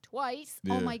backflip twice.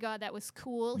 Yeah. Oh my God, that was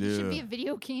cool. He should be Yeah. a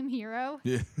video game hero.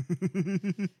 Yeah.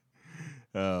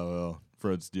 Oh well,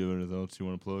 Fred, do you have anything else you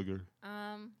want to plug or?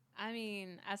 I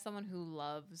mean, as someone who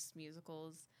loves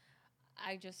musicals,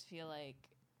 I just feel like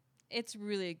it's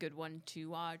really a good one to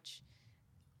watch.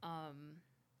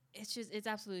 It's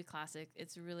absolutely classic.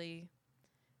 It's really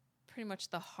pretty much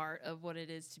the heart of what it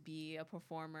is to be a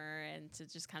performer and to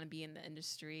just kind of be in the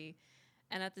industry.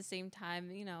 And at the same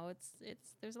time, you know, it's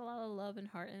there's a lot of love and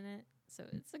heart in it. So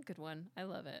it's a good one. I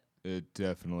love it. It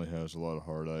definitely has a lot of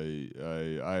heart.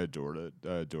 I adored it.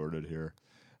 I adored it here.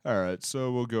 All right,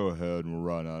 so we'll go ahead and we'll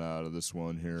run on out of this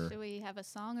one here. Should we have a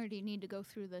song, or do you need to go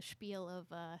through the spiel of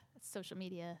social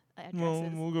media Well,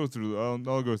 addresses? we'll go through. I'll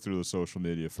go through the social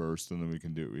media first, and then we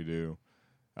can do what we do.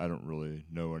 I don't really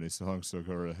know any songs, so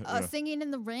go right ahead. Singing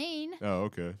in the Rain, Oh,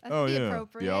 okay. That's Oh, the yeah,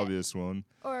 appropriate. the obvious one.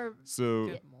 or So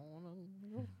Good morning.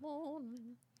 Good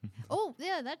morning. oh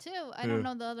yeah, that too. I Yeah. don't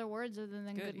know the other words other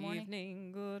than Good good morning.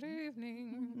 evening. Good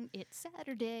evening. It's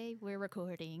Saturday. We're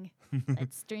recording.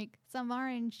 Let's drink some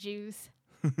orange juice.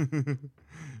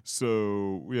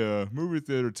 So yeah, Movie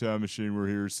Theater Time Machine. We're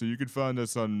here, so you can find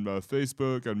us on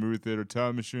Facebook on Movie Theater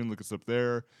Time Machine. Look us up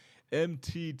there,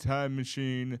 MT Time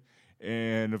Machine,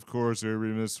 and of course,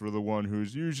 everybody miss for the one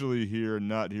who's usually here and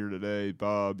not here today,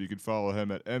 Bob. You can follow him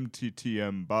at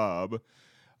MTTM Bob.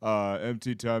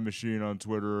 MT Time Machine on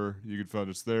Twitter. You can find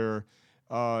us there.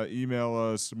 Email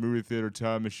us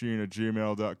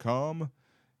movietheatertimemachine@gmail.com.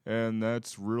 And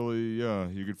that's really, yeah,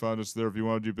 you can find us there. If you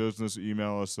want to do business,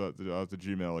 email us at the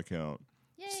Gmail account.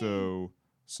 Yay. So,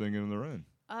 Singing in the Rain.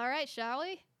 All right, shall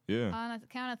we? Yeah. On a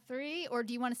count of 3, or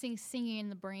do you want to sing "Singing in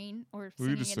the Brain" or We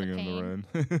 "Singing could just in sing the in Pain"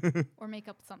 the rain. or make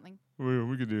up something?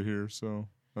 we could do it here. So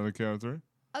on the count of 3.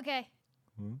 Okay.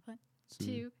 1,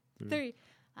 2, 3. 3.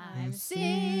 I'm I'm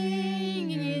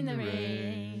singing in the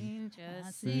rain,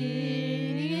 just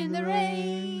singing in the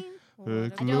rain.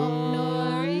 The I don't know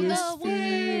glorious the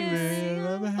feeling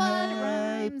of words, but it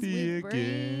rhymes happy with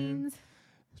again. brains.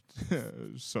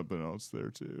 Something else there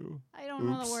too. I don't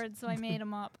know Oops. the words, so I made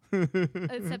them up,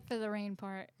 except for the rain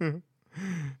part.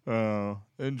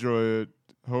 Enjoy it.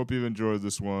 Hope you've enjoyed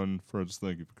this one. Friends,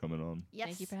 thank you for coming on. Yes.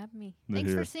 Thank you for having me. Thanks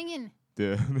Here. for singing.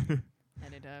 Yeah.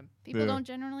 People Yeah. don't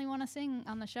generally want to sing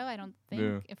on the show, I don't think,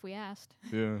 Yeah. if we asked.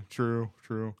 Yeah, true.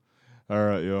 All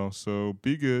right, y'all. So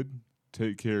be good.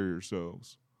 Take care of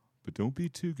yourselves. But don't be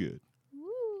too good.